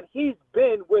 and he's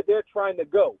been where they're trying to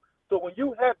go. So when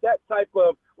you have that type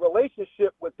of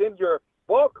relationship within your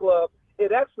ball club,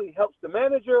 it actually helps the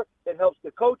manager, it helps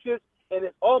the coaches, and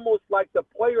it's almost like the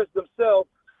players themselves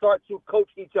start to coach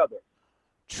each other.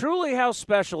 Truly, how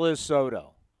special is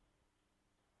Soto?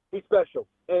 He's special.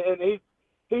 And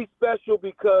he's special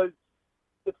because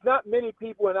it's not many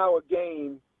people in our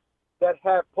game that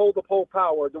have pole-to-pole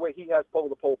power the way he has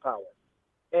pole-to-pole power.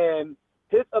 And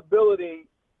his ability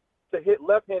to hit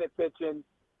left-handed pitching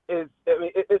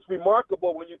it's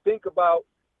remarkable when you think about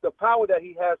the power that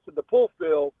he has to the pull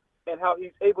field and how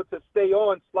he's able to stay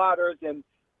on sliders and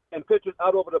pitches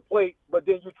out over the plate, but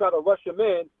then you try to rush him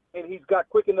in, and he's got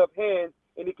quick enough hands,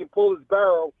 and he can pull his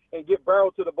barrel and get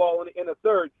barrel to the ball in the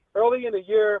third. Early in the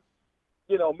year,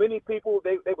 many people,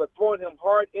 they were throwing him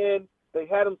hard in. They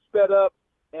had him sped up,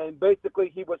 and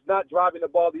basically he was not driving the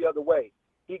ball the other way.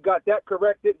 He got that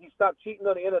corrected. He stopped cheating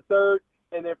on the inner third,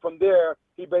 and then from there,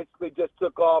 he basically just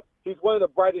took off. He's one of the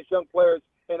brightest young players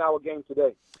in our game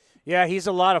today. Yeah, he's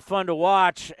a lot of fun to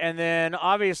watch. And then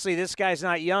obviously this guy's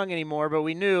not young anymore, but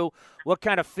we knew what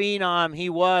kind of phenom he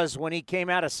was when he came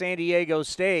out of San Diego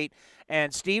State.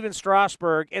 And Steven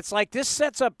Strasburg, it's like this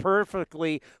sets up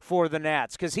perfectly for the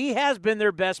Nats because he has been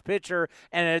their best pitcher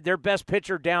and their best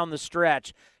pitcher down the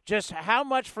stretch. Just how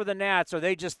much for the Nats are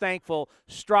they just thankful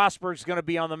Strasburg's going to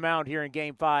be on the mound here in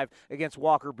Game 5 against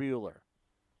Walker Buehler?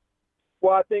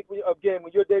 Well, I think, again,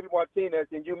 when you're David Martinez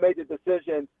and you made the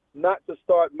decision not to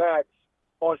start Max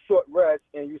on short rest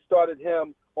and you started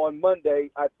him on Monday,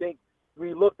 I think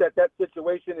we looked at that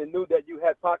situation and knew that you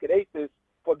had pocket aces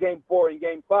for Game 4 and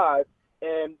Game 5.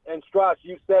 And Strauss,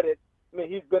 you said it. I mean,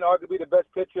 he's been arguably the best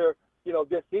pitcher,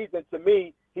 this season. To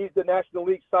me, he's the National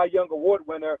League Cy Young Award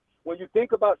winner. When you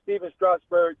think about Steven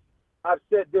Strasburg, I've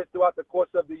said this throughout the course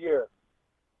of the year.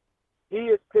 He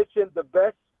is pitching the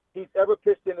best he's ever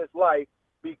pitched in his life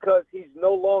because he's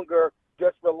no longer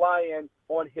just relying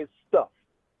on his stuff.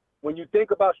 When you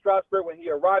think about Strasburg, when he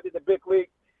arrived in the big league,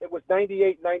 it was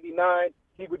 98, 99.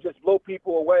 He would just blow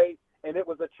people away, and it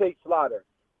was a chase slaughter.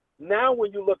 Now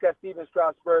when you look at Steven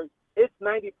Strasburg, it's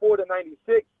 94 to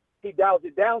 96. He dials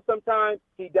it down sometimes.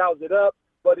 He dials it up.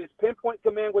 But his pinpoint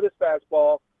command with his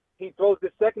fastball, he throws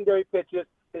his secondary pitches,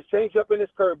 his changeup and his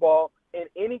curveball. In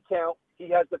any count, he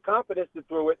has the confidence to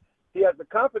throw it. He has the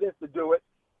confidence to do it.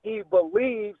 He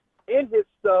believes in his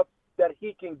stuff that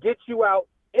he can get you out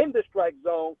in the strike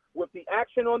zone with the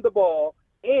action on the ball.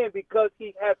 And because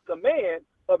he has command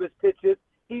of his pitches,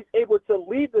 he's able to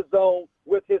leave the zone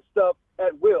with his stuff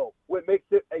at will, which makes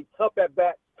it a tough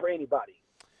at-bat for anybody.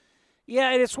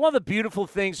 Yeah, and it's one of the beautiful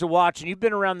things to watch, and you've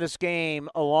been around this game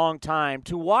a long time,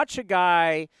 to watch a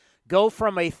guy go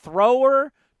from a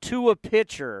thrower to a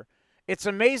pitcher. It's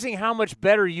amazing how much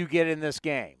better you get in this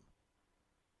game.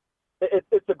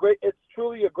 It's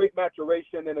truly a great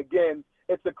maturation, and again,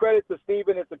 it's a credit to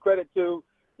Steven. It's a credit to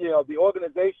the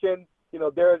organization.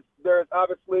 There's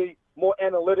obviously more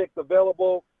analytics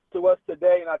available to us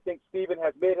today, and I think Steven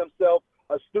has made himself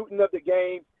a student of the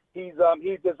game. He's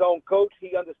his own coach.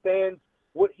 He understands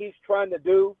what he's trying to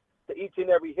do to each and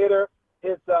every hitter.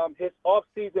 His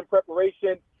off-season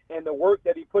preparation and the work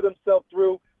that he put himself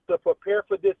through to prepare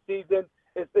for this season.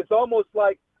 It's almost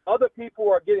like other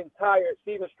people are getting tired.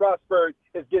 Steven Strasburg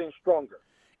is getting stronger.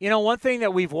 One thing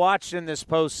that we've watched in this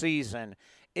postseason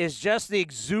is just the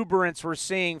exuberance we're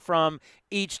seeing from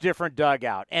each different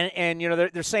dugout. And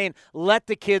they're saying, let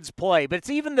the kids play. But it's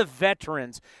even the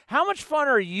veterans. How much fun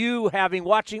are you having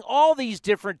watching all these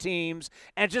different teams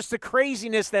and just the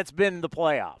craziness that's been in the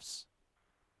playoffs?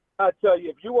 I tell you,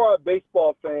 if you are a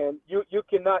baseball fan, you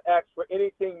cannot ask for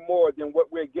anything more than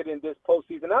what we're getting this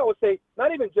postseason. I would say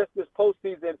not even just this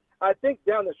postseason. I think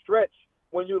down the stretch,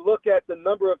 when you look at the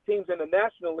number of teams in the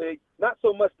National League, not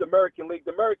so much the American League.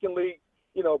 The American League,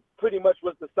 pretty much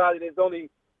was decided. There's only,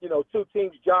 two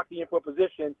teams jockeying for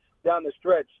position down the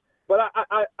stretch. But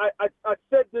I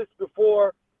said this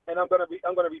before, and I'm gonna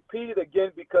repeat it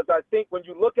again because I think when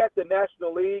you look at the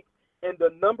National League and the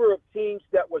number of teams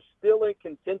that were still in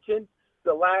contention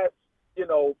the last,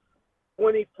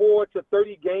 24 to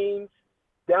 30 games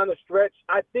down the stretch,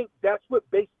 I think that's what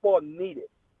baseball needed.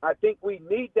 I think we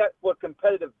need that for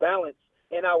competitive balance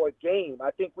in our game.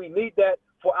 I think we need that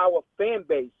for our fan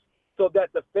base so that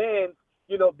the fans,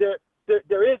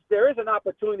 there is an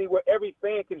opportunity where every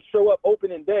fan can show up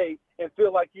opening day and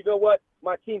feel like,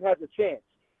 my team has a chance.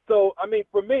 So,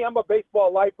 for me, I'm a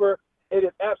baseball lifer. It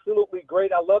is absolutely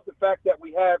great. I love the fact that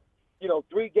we have,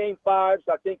 3 Game 5s.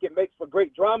 I think it makes for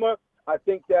great drama. I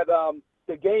think that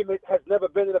the game has never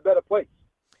been in a better place.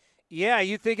 Yeah,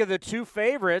 you think of the two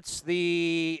favorites,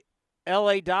 the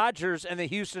L.A. Dodgers and the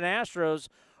Houston Astros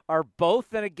are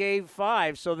both in a Game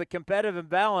 5, so the competitive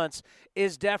imbalance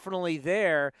is definitely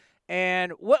there.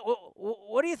 And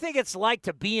what do you think it's like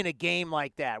to be in a game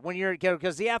like that when you're,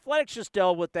 because the Athletics just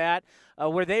dealt with that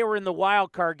where they were in the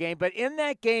wild card game, but in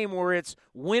that game where it's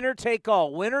winner take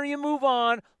all, winner you move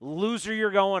on, loser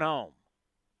you're going home.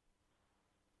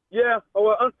 Yeah,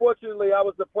 well, unfortunately, I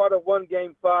was a part of one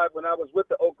Game 5 when I was with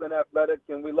the Oakland Athletics,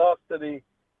 and we lost to the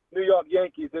New York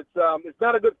Yankees. It's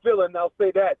not a good feeling, I'll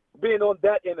say that, being on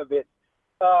that end of it.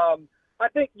 I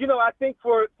think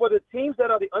for the teams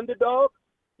that are the underdogs,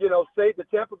 say the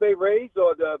Tampa Bay Rays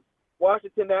or the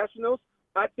Washington Nationals,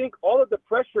 I think all of the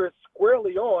pressure is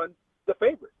squarely on the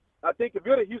favorites. I think if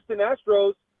you're the Houston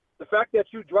Astros, the fact that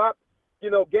you dropped,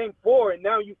 Game 4 and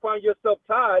now you find yourself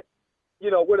tied,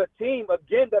 with a team,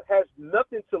 again, that has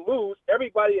nothing to lose,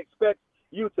 everybody expects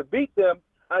you to beat them.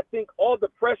 I think all the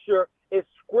pressure is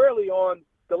squarely on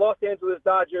the Los Angeles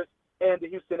Dodgers and the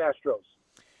Houston Astros.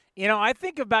 You know, I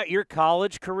think about your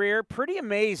college career, pretty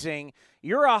amazing.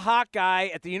 You're a Hawkeye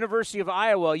at the University of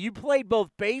Iowa. You played both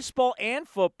baseball and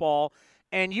football,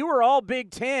 and you were all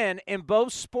Big Ten in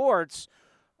both sports.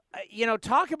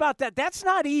 Talk about that. That's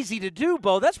not easy to do,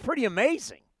 Bo. That's pretty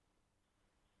amazing.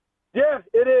 Yeah,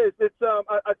 it is. It's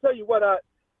I tell you what,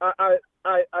 I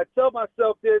tell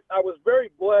myself this. I was very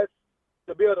blessed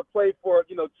to be able to play for,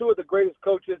 two of the greatest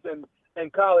coaches in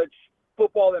college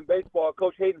football and baseball,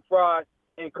 Coach Hayden Fry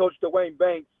and Coach Dwayne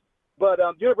Banks. But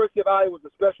University of Iowa was a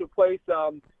special place.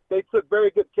 They took very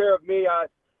good care of me.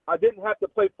 I didn't have to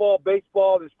play fall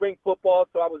baseball and spring football,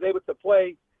 so I was able to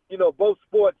play, both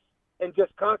sports and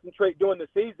just concentrate during the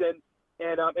season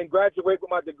and graduate with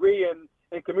my degree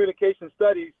in communication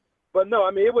studies. But no,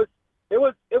 I mean, it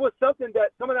was something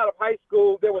that coming out of high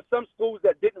school, there were some schools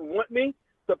that didn't want me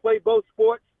to play both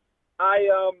sports.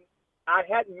 I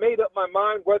hadn't made up my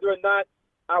mind whether or not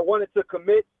I wanted to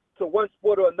commit to one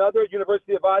sport or another.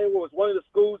 University of Iowa was one of the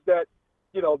schools that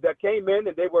came in,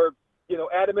 and they were,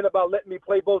 adamant about letting me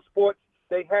play both sports.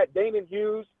 They had Damon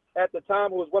Hughes at the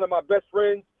time, who was one of my best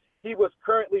friends. He was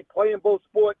currently playing both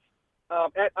sports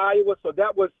at Iowa, so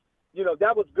that was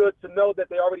good to know that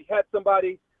they already had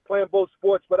somebody playing both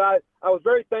sports. But I was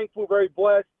very thankful, very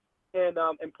blessed, and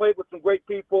played with some great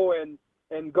people,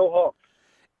 and go Hawks.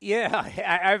 Yeah,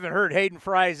 I haven't heard Hayden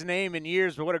Fry's name in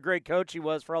years, but what a great coach he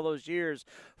was for all those years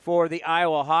for the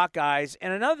Iowa Hawkeyes.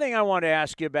 And another thing I want to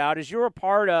ask you about is you're a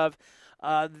part of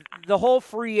the whole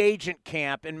free agent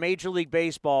camp in Major League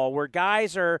Baseball, where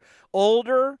guys are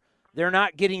older, they're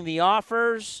not getting the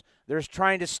offers, they're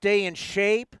trying to stay in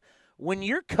shape. When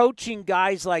you're coaching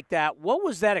guys like that, what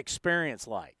was that experience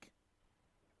like?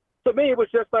 To me, it was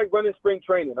just like running spring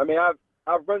training. I mean,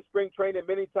 I've run spring training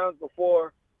many times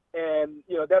before. And,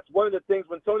 that's one of the things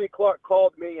when Tony Clark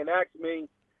called me and asked me,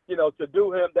 to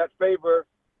do him that favor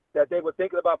that they were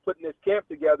thinking about putting this camp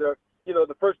together,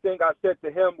 the first thing I said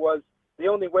to him was, the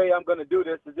only way I'm going to do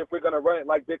this is if we're going to run it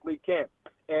like big league camp.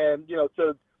 And,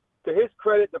 to his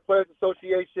credit, the Players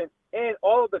Association and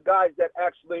all of the guys that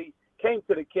actually came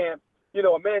to the camp,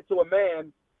 a man to a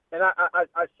man. And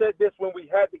I said this when we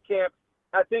had the camp,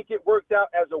 I think it worked out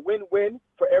as a win-win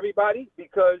for everybody,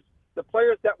 because the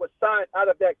players that were signed out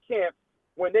of that camp,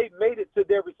 when they made it to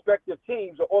their respective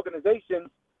teams or organizations,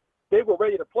 they were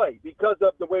ready to play because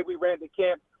of the way we ran the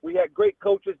camp. We had great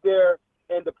coaches there,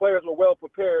 and the players were well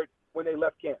prepared when they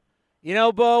left camp.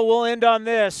 Bo, we'll end on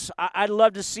this. I'd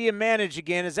love to see him manage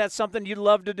again. Is that something you'd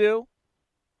love to do?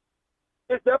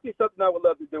 It's definitely something I would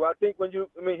love to do. I think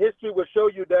history will show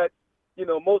you that,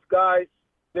 most guys,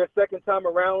 their second time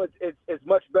around is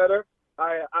much better.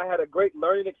 I had a great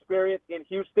learning experience in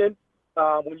Houston.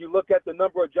 When you look at the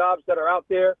number of jobs that are out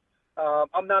there,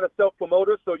 I'm not a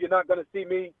self-promoter, so you're not going to see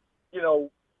me,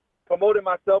 promoting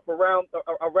myself around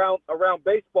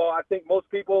baseball. I think most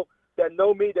people that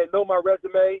know me, they know my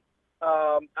resume.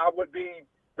 I would be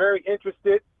very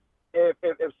interested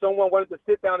if someone wanted to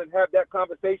sit down and have that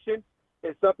conversation.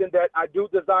 It's something that I do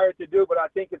desire to do, but I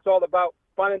think it's all about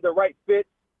finding the right fit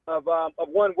of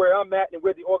one where I'm at and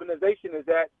where the organization is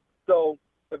at. So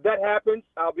if that happens,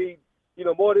 I'll be,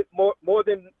 more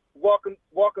than welcome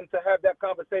to have that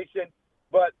conversation.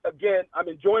 But again, I'm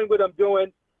enjoying what I'm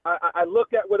doing. I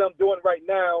look at what I'm doing right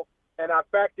now, and I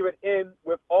factor it in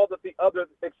with all of the other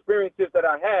experiences that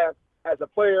I have as a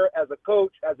player, as a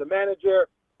coach, as a manager,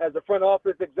 as a front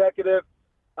office executive,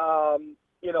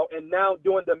 and now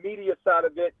doing the media side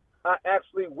of it. I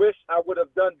actually wish I would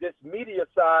have done this media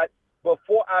side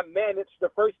before I managed the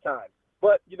first time.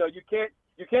 But,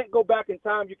 you can't go back in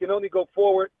time. You can only go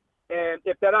forward. And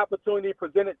if that opportunity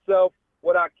presents itself,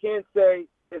 what I can say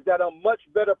is that I'm much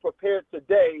better prepared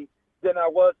today than I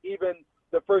was even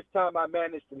the first time I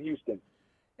managed in Houston.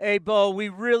 Hey, Bo, we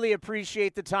really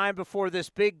appreciate the time before this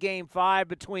big Game 5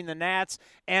 between the Nats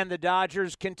and the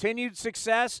Dodgers. Continued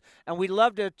success, and we'd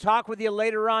love to talk with you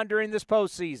later on during this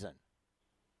postseason.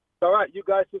 All right, you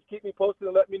guys just keep me posted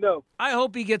and let me know. I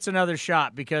hope he gets another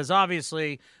shot, because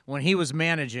obviously when he was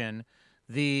managing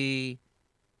the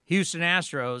Houston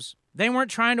Astros, they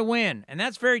weren't trying to win, and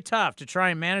that's very tough to try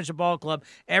and manage a ball club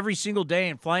every single day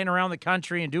and flying around the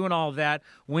country and doing all of that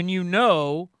when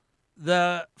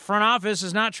the front office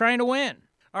is not trying to win.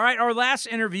 All right, our last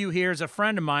interview here is a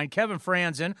friend of mine, Kevin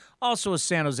Franzen, also a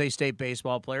San Jose State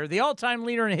baseball player, the all-time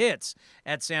leader in hits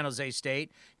at San Jose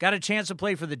State. Got a chance to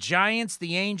play for the Giants,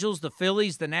 the Angels, the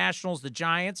Phillies, the Nationals, the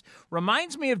Giants.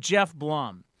 Reminds me of Jeff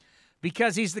Blum,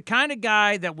 because he's the kind of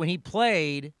guy that when he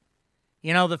played,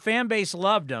 the fan base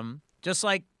loved him, just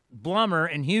like Blummer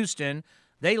in Houston.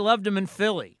 They loved him in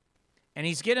Philly. And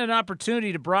he's getting an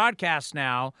opportunity to broadcast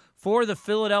now for the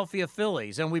Philadelphia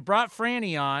Phillies. And we brought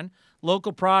Franny on,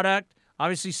 local product,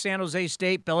 obviously San Jose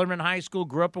State, Bellarmine High School,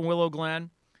 grew up in Willow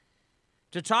Glen,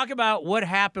 to talk about what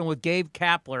happened with Gabe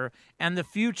Kapler and the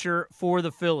future for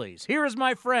the Phillies. Here is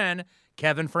my friend,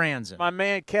 Kevin Franzen. My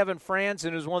man, Kevin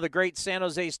Franzen, is one of the great San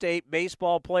Jose State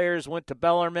baseball players, went to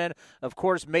Bellarmine, of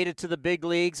course, made it to the big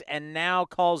leagues, and now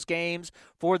calls games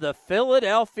for the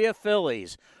Philadelphia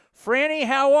Phillies. Franny,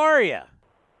 how are you?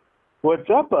 What's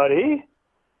up, buddy?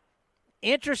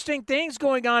 Interesting things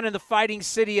going on in the fighting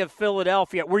city of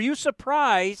Philadelphia. Were you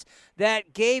surprised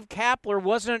that Gabe Kapler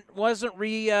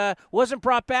wasn't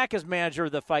brought back as manager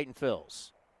of the Fightin' Phils?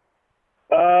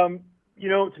 To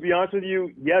be honest with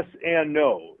you, yes and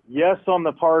no. Yes, on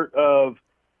the part of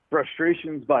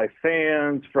frustrations by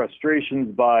fans,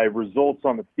 frustrations by results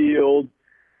on the field.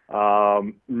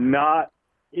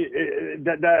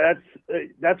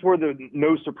 That's where the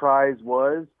no surprise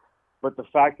was. But the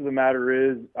fact of the matter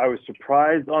is, I was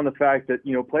surprised on the fact that,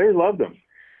 players loved him.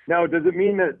 Now, does it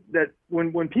mean that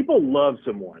when people love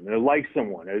someone or like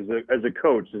someone as a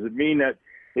coach, does it mean that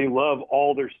they love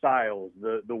all their styles,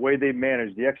 the way they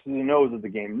manage, the X's and O's of the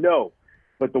game? No.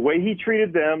 But the way he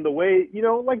treated them, the way,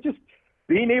 just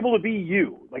being able to be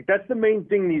you. Like, that's the main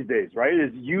thing these days, right,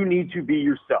 is you need to be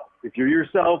yourself. If you're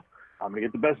yourself, I'm going to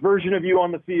get the best version of you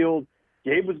on the field.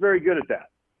 Gabe was very good at that.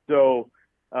 So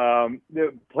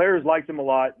the players liked him a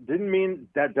lot.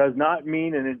 That does not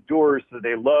mean and endorse that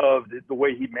they loved the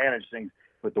way he managed things.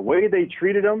 But the way they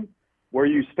treated him, where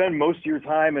you spend most of your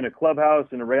time in a clubhouse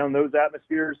and around those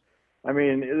atmospheres, I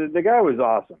mean, the guy was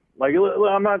awesome. Like,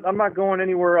 I'm not going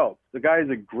anywhere else. The guy is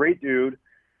a great dude.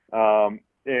 For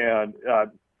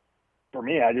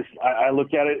me, I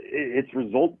look at it, it's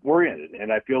result oriented.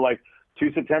 And I feel like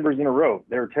 2 Septembers in a row,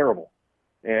 they're terrible.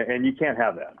 And you can't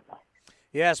have that.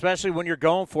 Yeah, especially when you're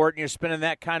going for it and you're spending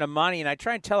that kind of money. And I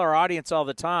try and tell our audience all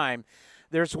the time,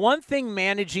 there's one thing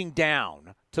managing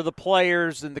down to the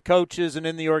players and the coaches and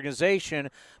in the organization,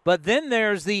 but then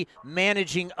there's the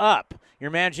managing up. You're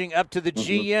managing up to the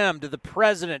GM, to the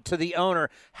president, to the owner.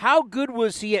 How good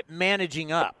was he at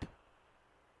managing up?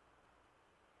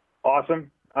 Awesome.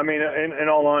 I mean, in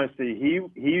all honesty,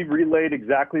 he relayed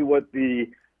exactly what the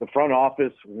front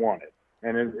office wanted.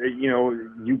 And,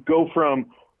 you go from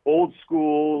old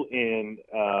school in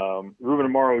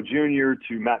Ruben Amaro Jr.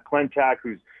 to Matt Klentak,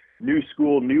 who's new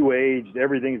school, new age.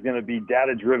 Everything's going to be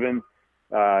data-driven.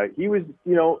 He was,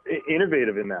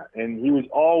 innovative in that, and he was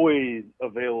always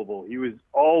available. He was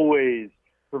always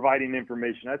providing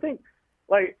information. I think,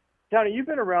 like, Tony, you've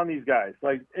been around these guys,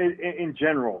 like, in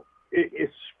general,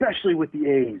 especially with the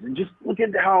A's, and just look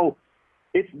at how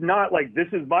it's not like this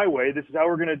is my way, this is how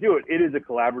we're going to do it. It is a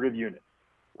collaborative unit.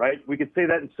 Right? We could say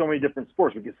that in so many different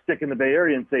sports. We could stick in the Bay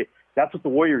Area and say that's what the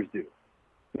Warriors do.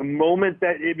 The moment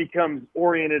that it becomes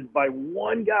oriented by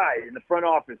one guy in the front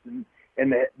office and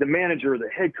the manager, the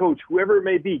head coach, whoever it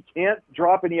may be, can't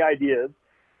drop any ideas,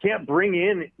 can't bring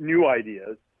in new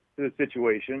ideas to the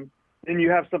situation, then you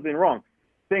have something wrong.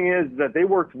 Thing is that they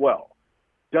worked well.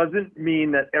 Doesn't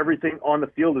mean that everything on the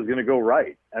field is going to go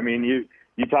right. I mean, you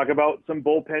talk about some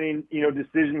bullpenning,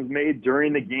 decisions made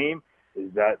during the game. Is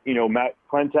that, Matt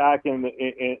Klentak in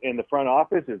the front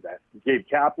office? Is that Gabe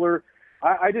Kapler?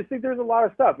 I just think there's a lot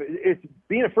of stuff. It's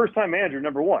being a first-time manager,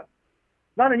 number one.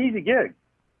 It's not an easy gig,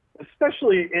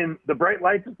 especially in the bright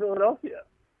lights of Philadelphia.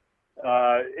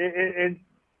 And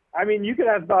I mean, you could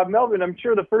ask Bob Melvin. I'm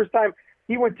sure the first time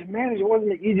he went to manage, it wasn't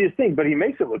the easiest thing, but he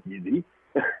makes it look easy.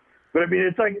 But, I mean,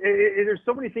 it's like there's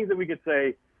so many things that we could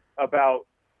say about,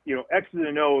 X's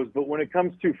and O's, but when it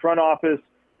comes to front office,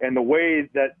 and the way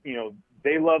that,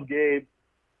 they love Gabe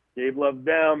loved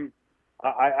them,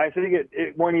 I think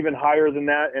it went even higher than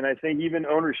that. And I think even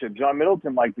ownership, John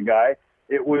Middleton liked the guy.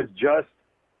 It was just,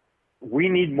 we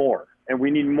need more. And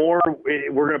we need more.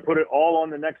 We're going to put it all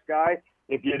on the next guy.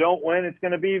 If you don't win, it's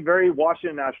going to be very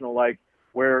Washington National-like,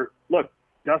 where, look,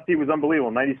 Dusty was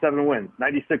unbelievable, 97 wins,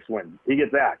 96 wins. He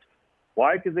gets axed.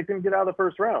 Why? Because they couldn't get out of the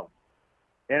first round.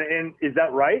 And is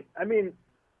that right? I mean,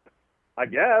 I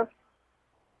guess.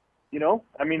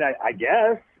 I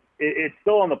guess it's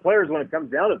still on the players when it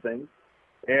comes down to things,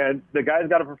 and the guy's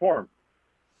got to perform.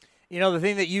 The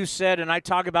thing that you said, and I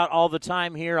talk about all the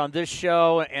time here on this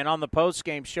show and on the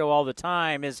post-game show all the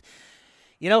time, is,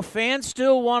 fans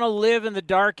still want to live in the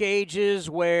dark ages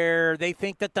where they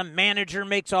think that the manager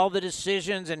makes all the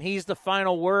decisions and he's the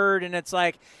final word, and it's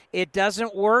like it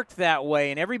doesn't work that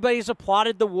way. And everybody's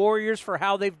applauded the Warriors for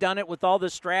how they've done it with all the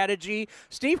strategy.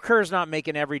 Steve Kerr's not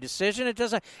making every decision. It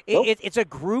doesn't. It's a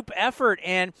group effort,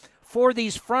 and for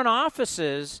these front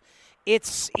offices,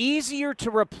 it's easier to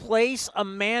replace a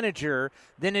manager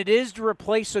than it is to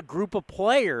replace a group of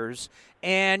players.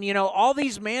 And, all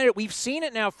these we've seen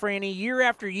it now, Franny, year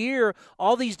after year,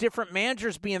 all these different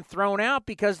managers being thrown out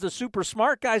because the super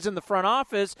smart guys in the front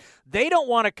office, they don't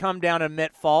want to come down and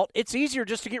admit fault. It's easier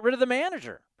just to get rid of the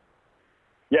manager.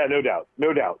 Yeah, no doubt.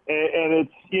 And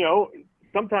it's,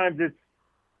 sometimes it's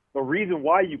the reason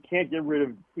why you can't get rid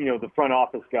of, the front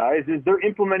office guys is they're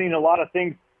implementing a lot of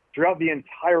things throughout the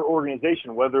entire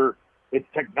organization, whether it's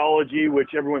technology, which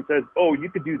everyone says, oh, you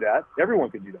could do that. Everyone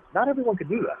could do that. Not everyone could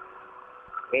do that.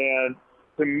 And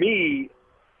to me,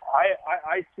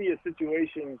 I see a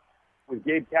situation with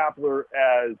Gabe Kapler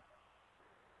as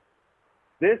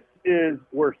this is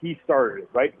where he started,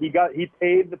 right? He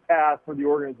paved the path for the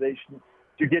organization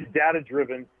to get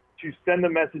data-driven, to send the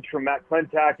message from Matt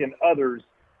Klentak and others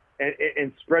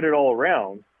and spread it all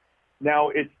around. Now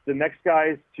it's the next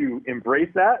guys to embrace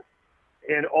that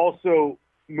and also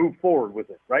move forward with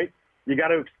it, right? You got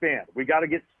to expand. We got to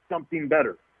get something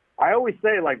better. I always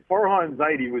say, like, Farhan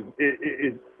Zaidi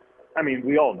is I mean,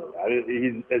 we all know that.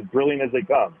 He's as brilliant as they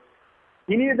come.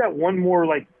 He needed that one more,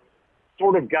 like,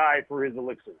 sort of guy for his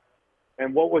elixir.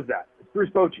 And what was that? It's Bruce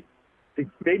Bochy.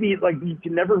 Maybe, like, you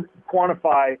can never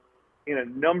quantify in a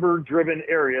number-driven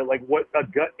area, like, what a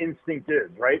gut instinct is,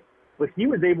 right? But he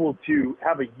was able to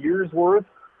have a year's worth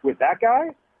with that guy.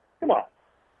 Come on.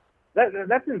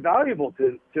 That's invaluable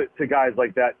to guys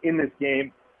like that in this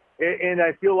game. And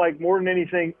I feel like more than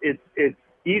anything, it's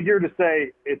easier to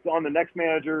say it's on the next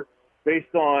manager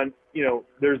based on,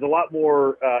 there's a lot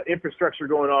more infrastructure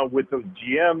going on with those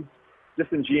GMs,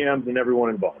 assistant GMs, and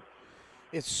everyone involved.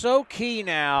 It's so key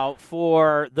now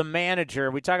for the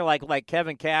manager. We talk like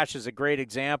Kevin Cash is a great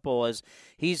example, as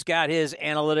he's got his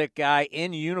analytic guy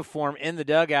in uniform in the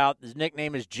dugout. His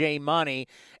nickname is J Money,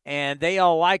 and they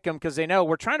all like him because they know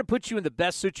we're trying to put you in the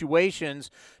best situations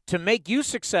to make you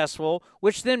successful,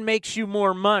 which then makes you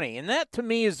more money. And that, to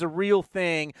me, is the real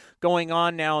thing going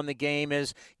on now in the game,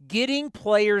 is getting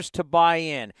players to buy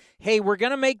in. Hey, we're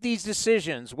going to make these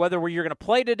decisions, whether you're going to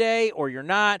play today or you're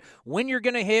not, when you're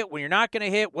going to hit, when you're not going to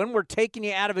hit, when we're taking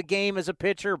you out of a game as a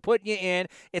pitcher, putting you in.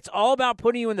 It's all about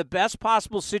putting you in the best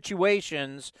possible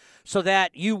situations so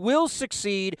that you will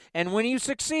succeed, and when you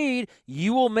succeed,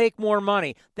 you will make more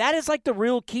money. That is like the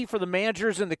real key for the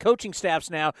managers and the coaching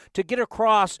staffs now to get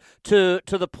across to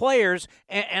the players,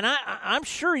 and I'm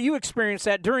sure you experienced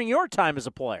that during your time as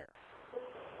a player.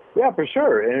 Yeah, for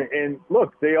sure. And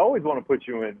look, they always want to put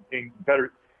you in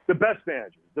better, the best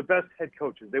managers, the best head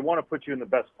coaches. They want to put you in the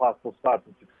best possible spot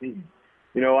to succeed.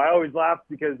 I always laugh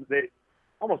because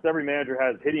almost every manager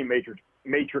has hitting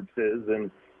matrices,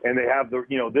 and they have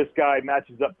this guy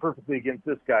matches up perfectly against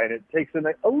this guy, and it takes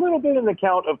a little bit in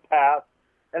account of pass.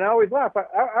 And I always laugh.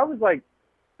 I was like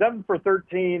 7 for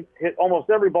 13, hit almost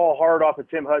every ball hard off of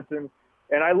Tim Hudson,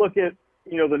 and I look at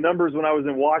the numbers when I was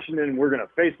in Washington, and we're going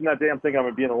to face that damn thing. I'm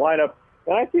going to be in the lineup.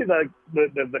 And I see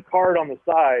the card on the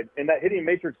side, and that hitting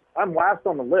matrix, I'm last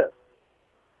on the list.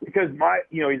 Because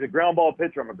he's a ground ball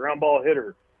pitcher. I'm a ground ball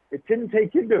hitter. It didn't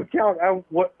take into account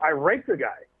what I ranked the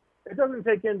guy. It doesn't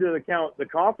take into account the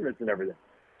confidence and everything.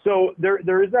 So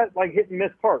there is that, like, hit and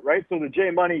miss part, right? So the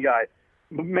J Money guy,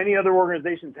 many other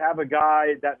organizations have a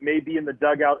guy that may be in the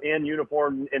dugout and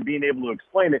uniform and being able to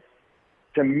explain it.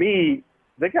 To me,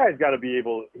 the guy's got to be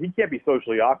he can't be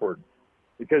socially awkward,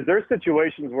 because there's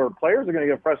situations where players are going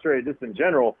to get frustrated just in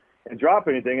general and drop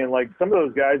anything. And, like, some of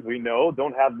those guys we know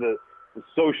don't have the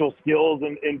social skills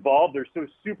involved. They're so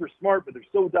super smart, but they're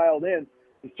so dialed in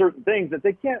to certain things that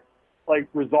they can't, like,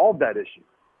 resolve that issue.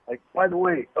 Like, by the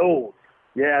way, oh,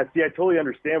 yeah, see, I totally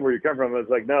understand where you're coming from. It's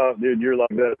like, no, dude, you're like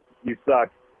this. You suck.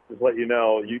 Just let you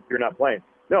know you're not playing.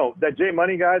 No, that J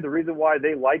Money guy, the reason why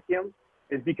they like him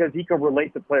is because he can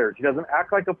relate to players. He doesn't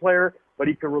act like a player, but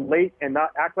he can relate and not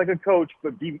act like a coach,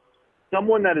 but be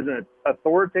someone that is an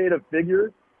authoritative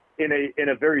figure in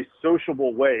a very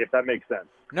sociable way, if that makes sense.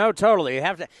 No, totally. You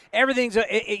have to. Everything's.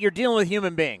 You're dealing with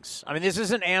human beings. I mean, this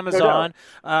isn't Amazon.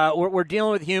 We're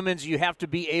dealing with humans. You have to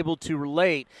be able to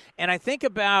relate. And I think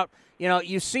about,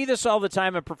 you see this all the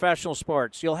time in professional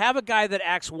sports. You'll have a guy that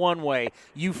acts one way.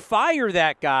 You fire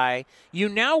that guy. You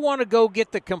now want to go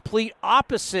get the complete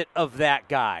opposite of that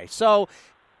guy. So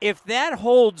if that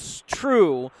holds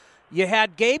true, you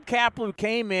had Gabe Kapler, who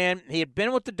came in. He had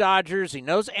been with the Dodgers. He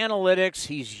knows analytics.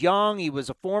 He's young. He was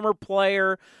a former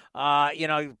player.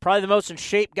 Probably the most in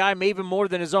shape guy, maybe even more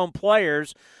than his own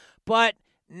players. But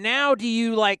now do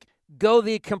you, like, go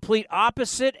the complete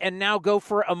opposite and now go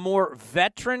for a more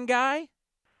veteran guy?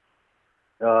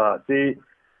 See,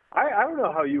 I don't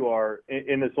know how you are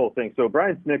in this whole thing. So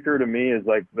Brian Snitker to me is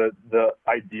like the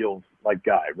ideal like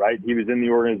guy, right? He was in the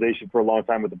organization for a long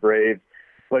time with the Braves,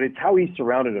 but it's how he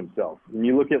surrounded himself. When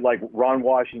you look at like Ron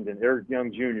Washington, Eric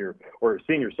Young Jr. or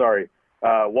Senior,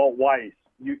 Walt Weiss,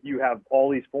 you have all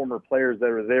these former players that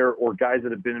are there or guys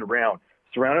that have been around,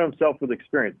 surrounding himself with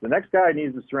experience. The next guy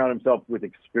needs to surround himself with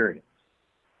experience.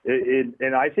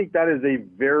 And I think that is a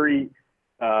very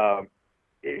there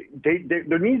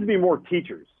needs to be more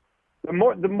teachers. The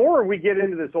more we get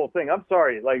into this whole thing, I'm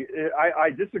sorry, like I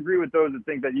disagree with those that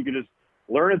think that you can just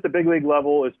learn at the big league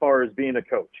level as far as being a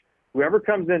coach. Whoever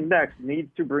comes in next needs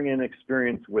to bring in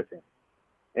experience with him.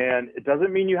 And it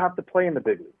doesn't mean you have to play in the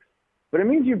big leagues, but it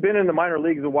means you've been in the minor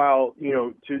leagues a while,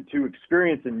 to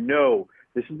experience and know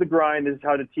this is the grind, this is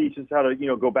how to teach, this is how to,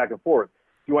 go back and forth.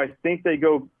 Do I think they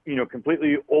go,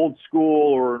 completely old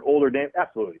school or an older name?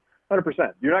 Absolutely.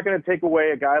 100%. You're not going to take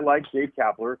away a guy like Dave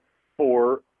Kapler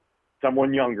for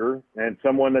someone younger and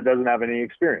someone that doesn't have any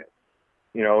experience.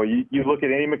 You look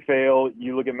at Andy MacPhail,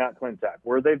 you look at Matt Klentak,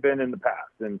 where they've been in the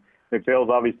past. And MacPhail's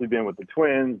obviously been with the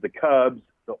Twins, the Cubs,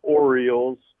 the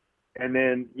Orioles, and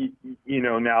then,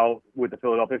 now with the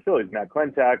Philadelphia Phillies, Matt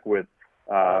Klentak with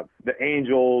the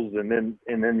Angels, and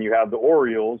then you have the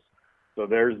Orioles. So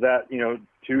there's that,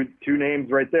 two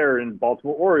names right there in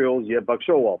Baltimore Orioles. You have Buck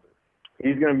Showalter.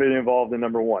 He's going to be involved in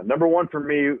number one. Number one for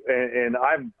me, and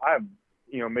I've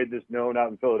made this known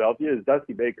out in Philadelphia, is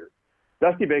Dusty Baker.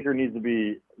 Dusty Baker needs to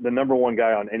be the number one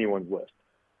guy on anyone's list.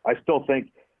 I still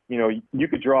think, you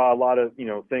could draw a lot of,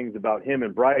 things about him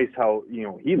and Bryce, how,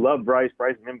 he loved Bryce.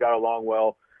 Bryce and him got along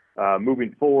well.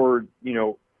 Moving forward,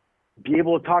 be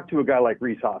able to talk to a guy like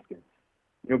Rhys Hoskins,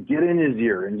 get in his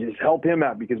ear and just help him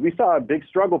out, because we saw a big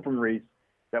struggle from Rhys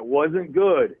that wasn't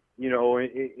good,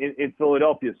 in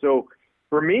Philadelphia. So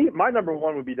for me, my number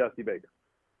one would be Dusty Baker.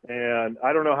 And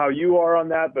I don't know how you are on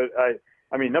that, but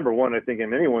I mean, number one, I think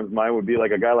in anyone's mind would be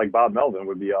like a guy like Bob Melvin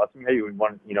would be awesome. Hey, we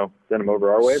want send him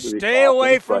over our way. Stay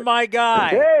away from my guy.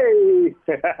 Hey,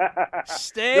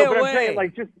 stay away. I'm saying,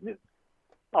 like,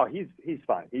 he's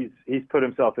fine. He's put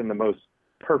himself in the most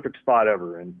perfect spot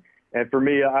ever. And for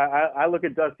me, I look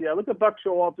at Dusty, I look at Buck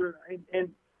Showalter, and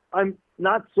I'm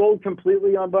not sold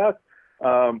completely on Buck.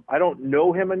 I don't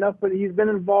know him enough, but he's been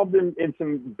involved in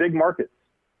some big markets.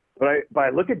 But I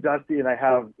look at Dusty and I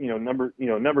have, number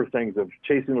of things of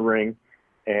chasing the ring.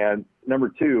 And number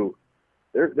two,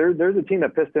 there's a team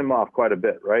that pissed him off quite a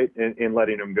bit, right, in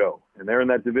letting him go. And they're in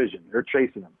that division. They're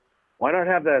chasing him. Why not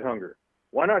have that hunger?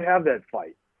 Why not have that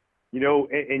fight?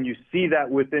 And you see that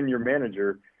within your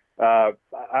manager. I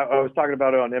was talking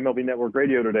about it on MLB Network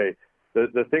Radio today.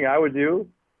 The thing I would do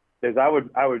is I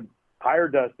would hire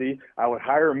Dusty. I would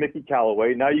hire Mickey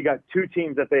Callaway. Now you got two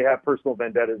teams that they have personal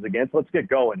vendettas against. Let's get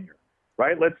going here,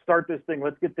 right? Let's start this thing.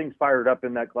 Let's get things fired up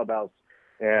in that clubhouse,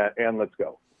 and let's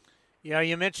go.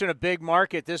 You mentioned a big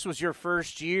market. This was your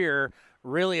first year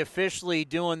really officially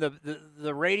doing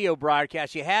the radio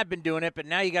broadcast. You had been doing it, but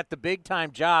now you got the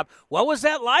big-time job. What was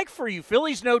that like for you?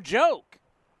 Philly's no joke.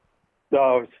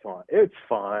 Oh, it's fun. It's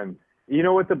fun. You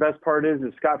know what the best part is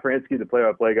Scott Franzke, the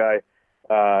play-by-play guy,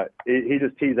 he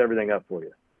just tees everything up for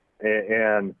you.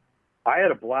 And I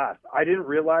had a blast. I didn't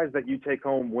realize that you take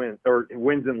home wins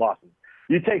and losses.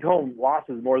 You take home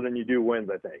losses more than you do wins,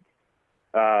 I think,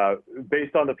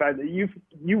 based on the fact that you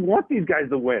want these guys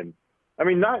to win. I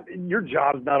mean, your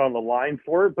job's not on the line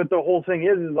for it, but the whole thing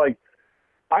is like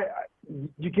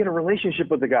you get a relationship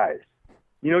with the guys.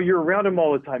 You're around them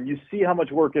all the time. You see how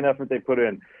much work and effort they put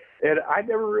in. And I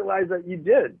never realized that you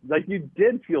did. Like, you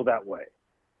did feel that way.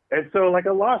 And so, like,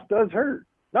 a loss does hurt.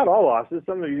 Not all losses.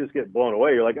 Some of you just get blown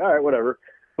away. You're like, all right, whatever.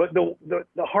 But the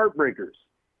heartbreakers,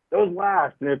 those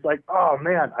last. And it's like, oh,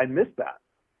 man, I missed that.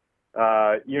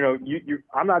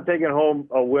 I'm not taking home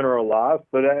a win or a loss.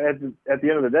 But at the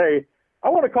end of the day, I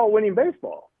want to call winning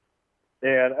baseball.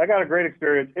 And I got a great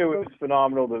experience. It was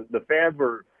phenomenal. The fans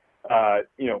were,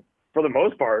 for the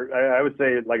most part, I would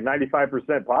say like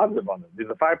 95% positive on them.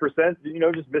 The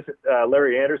 5%, just miss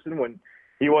Larry Anderson when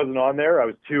he wasn't on there. I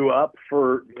was 2 up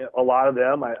for a lot of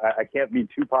them. I can't be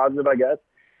too positive, I guess.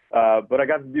 But I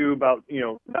got to do about,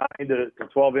 9 to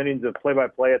 12 innings of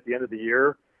play-by-play at the end of the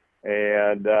year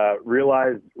and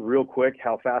realized real quick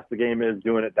how fast the game is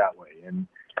doing it that way. And,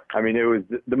 I mean, it was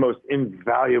the most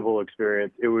invaluable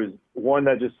experience. It was one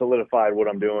that just solidified what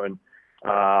I'm doing.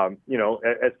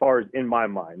 As far as in my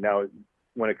mind. Now,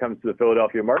 when it comes to the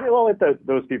Philadelphia market, I'll let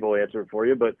those people answer it for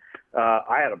you. But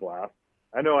I had a blast.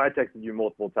 I know I texted you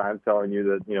multiple times telling you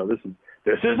that,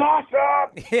 this is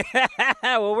awesome.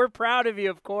 Yeah, well, we're proud of you,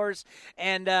 of course.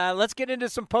 And let's get into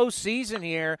some postseason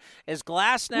here. As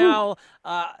Glasnow,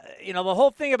 the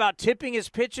whole thing about tipping his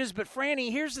pitches. But,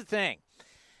 Franny, here's the thing.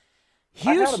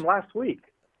 I had him last week.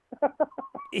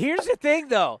 Here's the thing,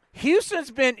 though. Houston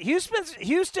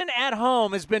at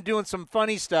home has been doing some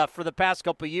funny stuff for the past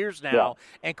couple of years now,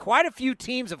 and quite a few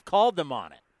teams have called them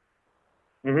on it.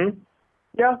 Mm-hmm.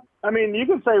 Yeah, I mean, you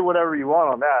can say whatever you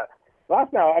want on that.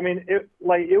 Glasnow, I mean, it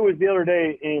was the other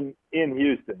day in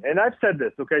Houston, and I've said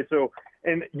this. Okay, so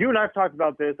and you and I've talked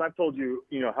about this. I've told you,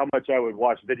 how much I would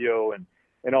watch video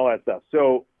and all that stuff.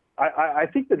 So I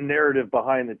think the narrative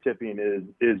behind the tipping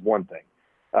is one thing.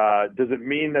 Does it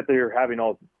mean that they're having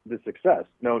all the success?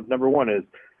 No. Number one is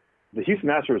the Houston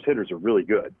Astros hitters are really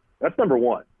good. That's number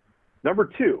one. Number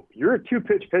two, you're a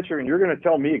 2-pitch pitcher and you're going to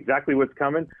tell me exactly what's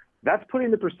coming. That's putting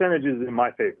the percentages in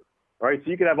my favor. All right, so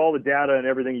you can have all the data and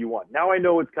everything you want. Now I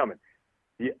know what's coming.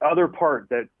 The other part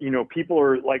that, people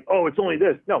are like, oh, it's only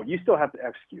this. No, you still have to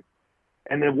execute.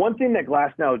 And then one thing that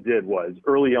Glasnow did was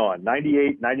early on,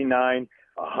 98, 99,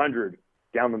 100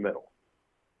 down the middle.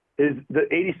 The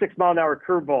 86-mile-an-hour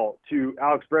curveball to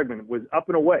Alex Bregman was up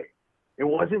and away. It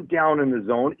wasn't down in the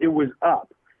zone. It was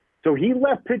up. So he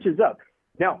left pitches up.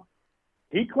 Now,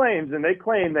 he claims, and they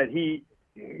claim that he,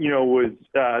 was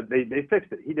they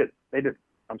fixed it. He did. They did.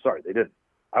 I'm sorry, they didn't.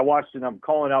 I watched it. I'm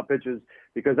calling out pitches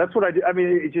because that's what I do. I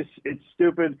mean, it's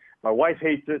stupid. My wife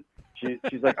hates it.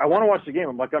 She's like, I want to watch the game.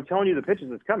 I'm like, I'm telling you the pitches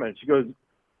that's coming. She goes,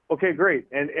 okay, great.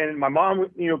 And my mom,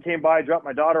 came by, dropped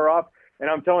my daughter off, and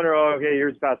I'm telling her, oh, okay,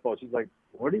 here's fastball. She's like,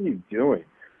 what are you doing?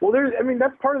 Well,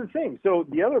 that's part of the thing. So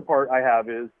the other part I have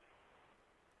is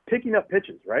picking up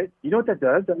pitches, right? You know what that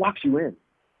does? That locks you in.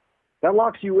 That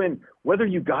locks you in. Whether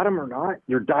you got them or not,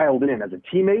 you're dialed in. As a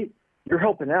teammate, you're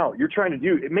helping out. You're trying to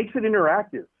do – it makes it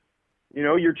interactive.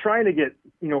 You're trying to get,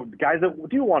 guys that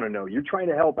do want to know. You're trying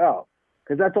to help out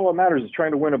because that's all that matters is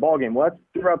trying to win a ball game. Well, that's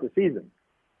throughout the season.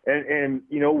 And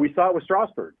we saw it with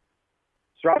Strasburg.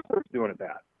 Strasburg's doing it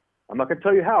bad. I'm not going to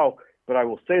tell you how, but I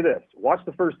will say this. Watch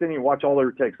the first inning and watch all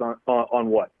their takes on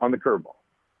what? On the curveball.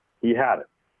 He had it.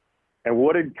 And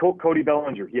what did Cody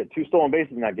Bellinger? He had 2 stolen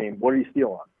bases in that game. What did he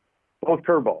steal on? Both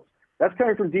curveballs. That's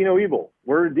coming from Dino Ebel.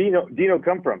 Where did Dino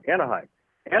come from? Anaheim.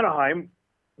 Anaheim,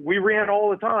 we ran all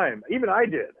the time. Even I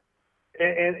did.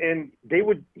 And he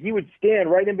would stand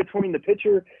right in between the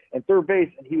pitcher and third base,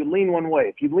 and he would lean one way.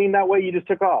 If you lean that way, you just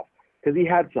took off because he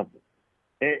had something.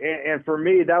 And for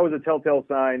me, that was a telltale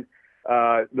sign.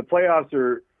 The playoffs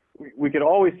are. We could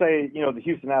always say, the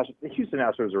Houston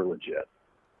Astros are legit.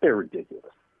 They're ridiculous.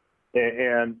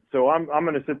 And so I'm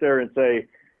going to sit there and say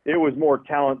it was more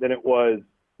talent than it was.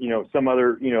 Some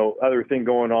other thing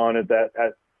going on at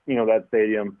that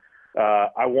stadium.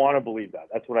 I want to believe that.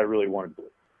 That's what I really want to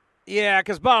believe. Yeah,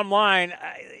 because bottom line,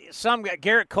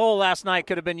 Garrett Cole last night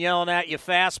could have been yelling at you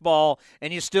fastball,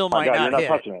 and you still might not hit. You're not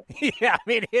touching it. Yeah, I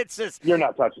mean, it's just you're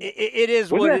not touching it. It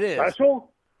is Wasn't what it is.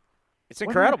 Special? It's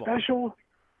incredible. Special.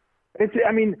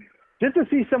 Just to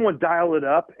see someone dial it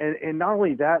up, and not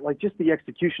only that, like just the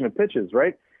execution of pitches,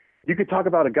 right? You could talk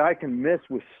about a guy can miss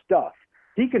with stuff.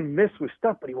 He can miss with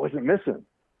stuff, but he wasn't missing.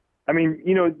 I mean,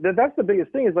 that's the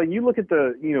biggest thing is like you look at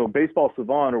the, baseball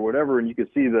savant or whatever, and you can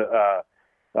see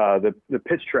the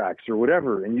pitch tracks or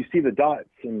whatever, and you see the dots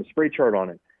and the spray chart on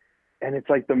it. And it's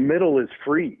like the middle is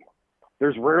free.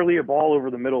 There's rarely a ball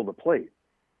over the middle of the plate.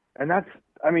 And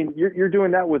you're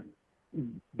doing that with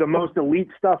the most elite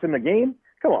stuff in the game.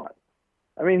 Come on.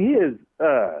 I mean, he is,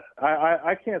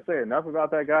 I can't say enough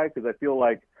about that guy because I feel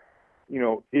like,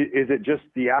 is it just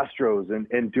the Astros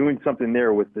and doing something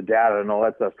there with the data and all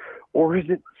that stuff? Or is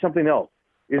it something else?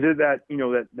 Is it that,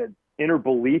 that inner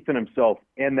belief in himself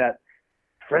and that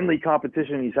friendly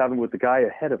competition he's having with the guy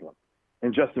ahead of him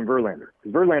and Justin Verlander?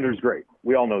 Because Verlander is great.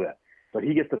 We all know that. But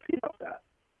he gets to feed off that.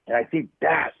 And I think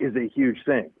that is a huge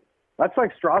thing. That's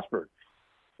like Strasburg.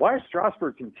 Why has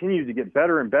Strasburg continued to get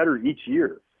better and better each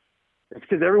year? It's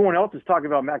because everyone else is talking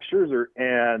about Max Scherzer,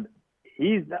 and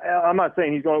I'm not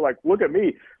saying he's going to, like, look at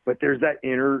me, but there's that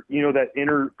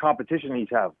inner competition he's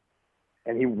having.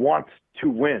 And he wants to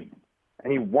win,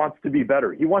 and he wants to be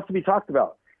better. He wants to be talked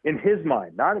about in his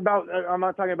mind. I'm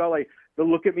not talking about, like, the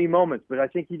look at me moments, but I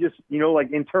think he just,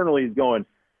 internally he's going,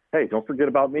 hey, don't forget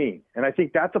about me. And I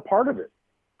think that's a part of it.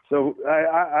 So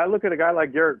I look at a guy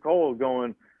like Garrett Cole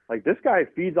going, like, this guy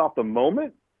feeds off the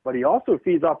moment, but he also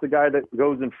feeds off the guy that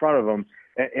goes in front of him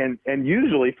and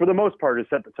usually, for the most part, has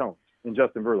set the tone in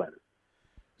Justin Verlander.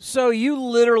 So you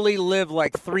literally live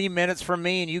like 3 minutes from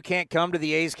me and you can't come to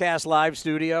the A's Cast live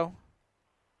studio?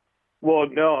 Well,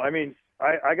 no. I mean,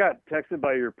 I got texted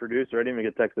by your producer. I didn't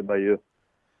even get texted by you.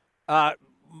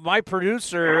 My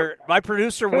producer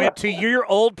went to your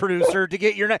old producer to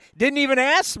get your didn't even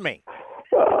ask me.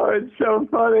 Oh, it's so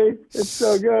funny. It's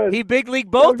so good. He big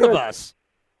league both of us.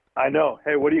 I know.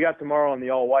 Hey, what do you got tomorrow on the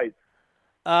All Whites?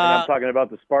 And I'm talking about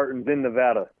the Spartans in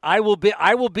Nevada. I will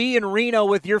be in Reno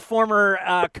with your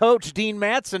former coach Dean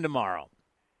Matson tomorrow.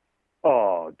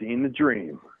 Oh, Dean the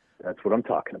Dream. That's what I'm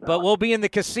talking about. But we'll be in the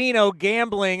casino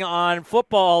gambling on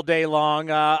football all day long,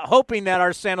 hoping that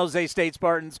our San Jose State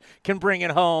Spartans can bring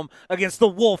it home against the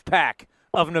Wolfpack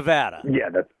of Nevada. Yeah,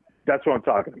 that's what I'm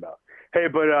talking about. Hey,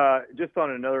 but just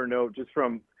on another note, just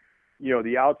from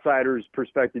the outsider's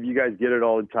perspective, you guys get it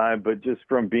all the time, but just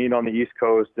from being on the East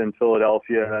Coast and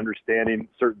Philadelphia and understanding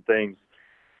certain things,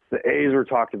 the A's were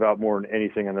talked about more than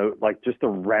anything, and just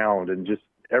around and just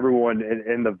everyone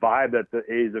and the vibe that the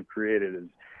A's have created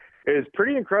is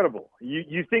pretty incredible.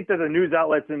 You think that the news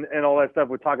outlets and all that stuff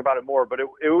would talk about it more, but it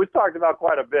was talked about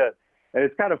quite a bit. And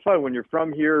it's kind of fun when you're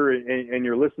from here and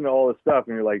you're listening to all this stuff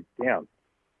and you're like, damn,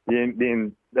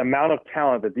 the amount of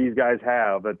talent that these guys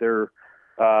have, that they're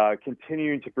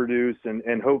continuing to produce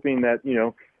and hoping that,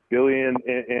 Billy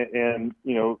and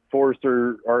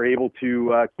Forrester are able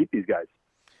to keep these guys.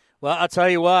 Well, I'll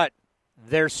tell you what,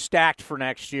 they're stacked for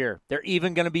next year. They're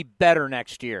even going to be better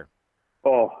next year.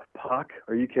 Oh, Puck,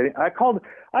 are you kidding? I told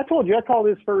you I called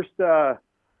his first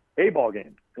A-ball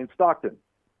game in Stockton,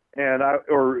 and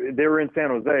they were in San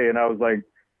Jose, and I was like,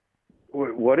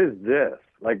 what is this?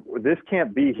 Like, this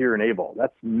can't be here in A-ball.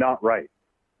 That's not right.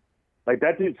 Like,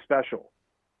 that dude's special.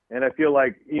 And I feel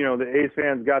like, the A's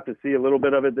fans got to see a little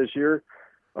bit of it this year.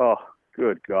 Oh,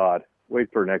 good God.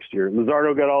 Wait for next year.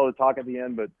 Luzardo got all the talk at the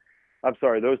end, but I'm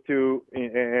sorry, those two,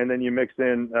 and then you mix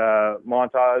in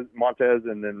Montez,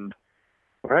 and then,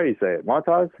 how do you say it?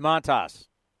 Montas?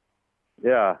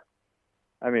 Yeah.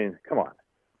 I mean, come on.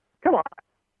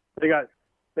 They got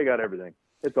everything.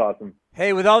 It's awesome.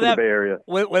 Hey, with all that Bay Area.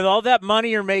 With all that money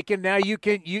you're making now, you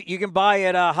can buy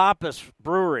at Hoppus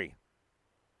Brewery.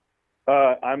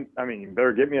 You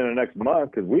better get me in the next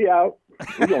month because we're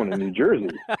going to New Jersey.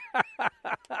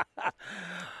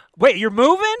 Wait, you're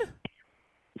moving?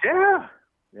 Yeah.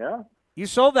 You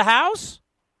sold the house?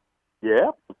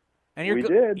 Yeah. And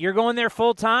you're going there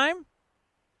full time?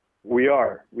 We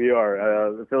are.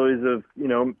 The Phillies have,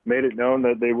 made it known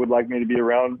that they would like me to be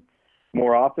around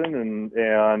more often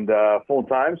and full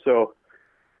time. So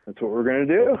that's what we're going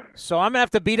to do. So I'm going to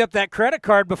have to beat up that credit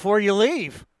card before you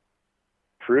leave.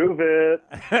 Prove it.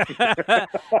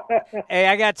 Hey,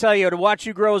 I got to tell you, to watch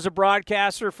you grow as a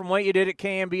broadcaster from what you did at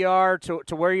KMBR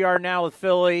to where you are now with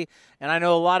Philly, and I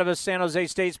know a lot of us San Jose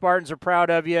State Spartans are proud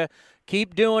of you.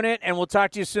 Keep doing it, and we'll talk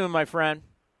to you soon, my friend.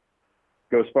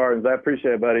 Go Spartans. I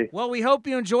appreciate it, buddy. Well, we hope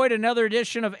you enjoyed another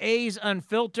edition of A's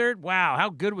Unfiltered. Wow,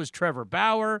 how good was Trevor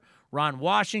Bauer, Ron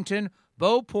Washington,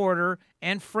 Bo Porter,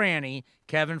 and Franny,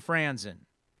 Kevin Franzen.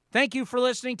 Thank you for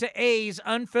listening to A's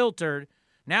Unfiltered.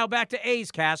 Now back to A's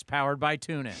Cast, powered by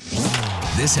TuneIn.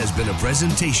 This has been a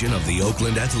presentation of the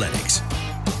Oakland Athletics.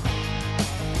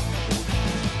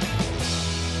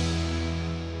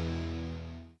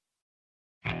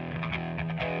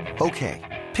 Okay,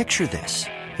 picture this.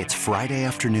 It's Friday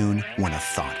afternoon when a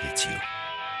thought hits you.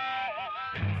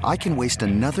 I can waste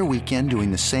another weekend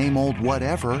doing the same old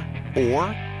whatever, or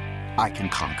I can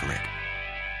conquer it.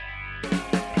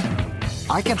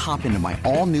 I can hop into my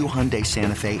all-new Hyundai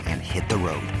Santa Fe and hit the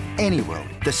road. Any road.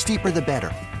 The steeper, the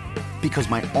better. Because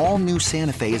my all-new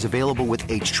Santa Fe is available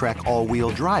with H-Track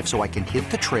all-wheel drive, so I can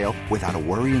hit the trail without a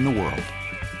worry in the world.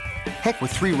 Heck,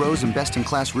 with 3 rows and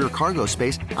best-in-class rear cargo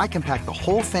space, I can pack the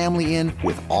whole family in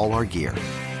with all our gear.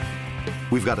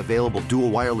 We've got available dual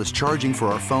wireless charging for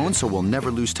our phones, so we'll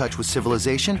never lose touch with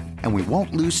civilization, and we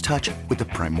won't lose touch with the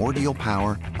primordial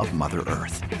power of Mother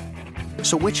Earth.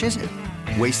 So which is it?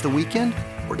 Waste the weekend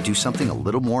or do something a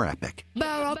little more epic?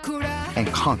 And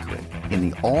conquer it in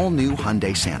the all-new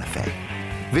Hyundai Santa Fe.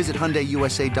 Visit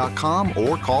HyundaiUSA.com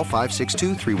or call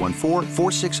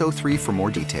 562-314-4603 for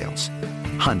more details.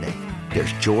 Hyundai,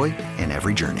 there's joy in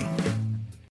every journey.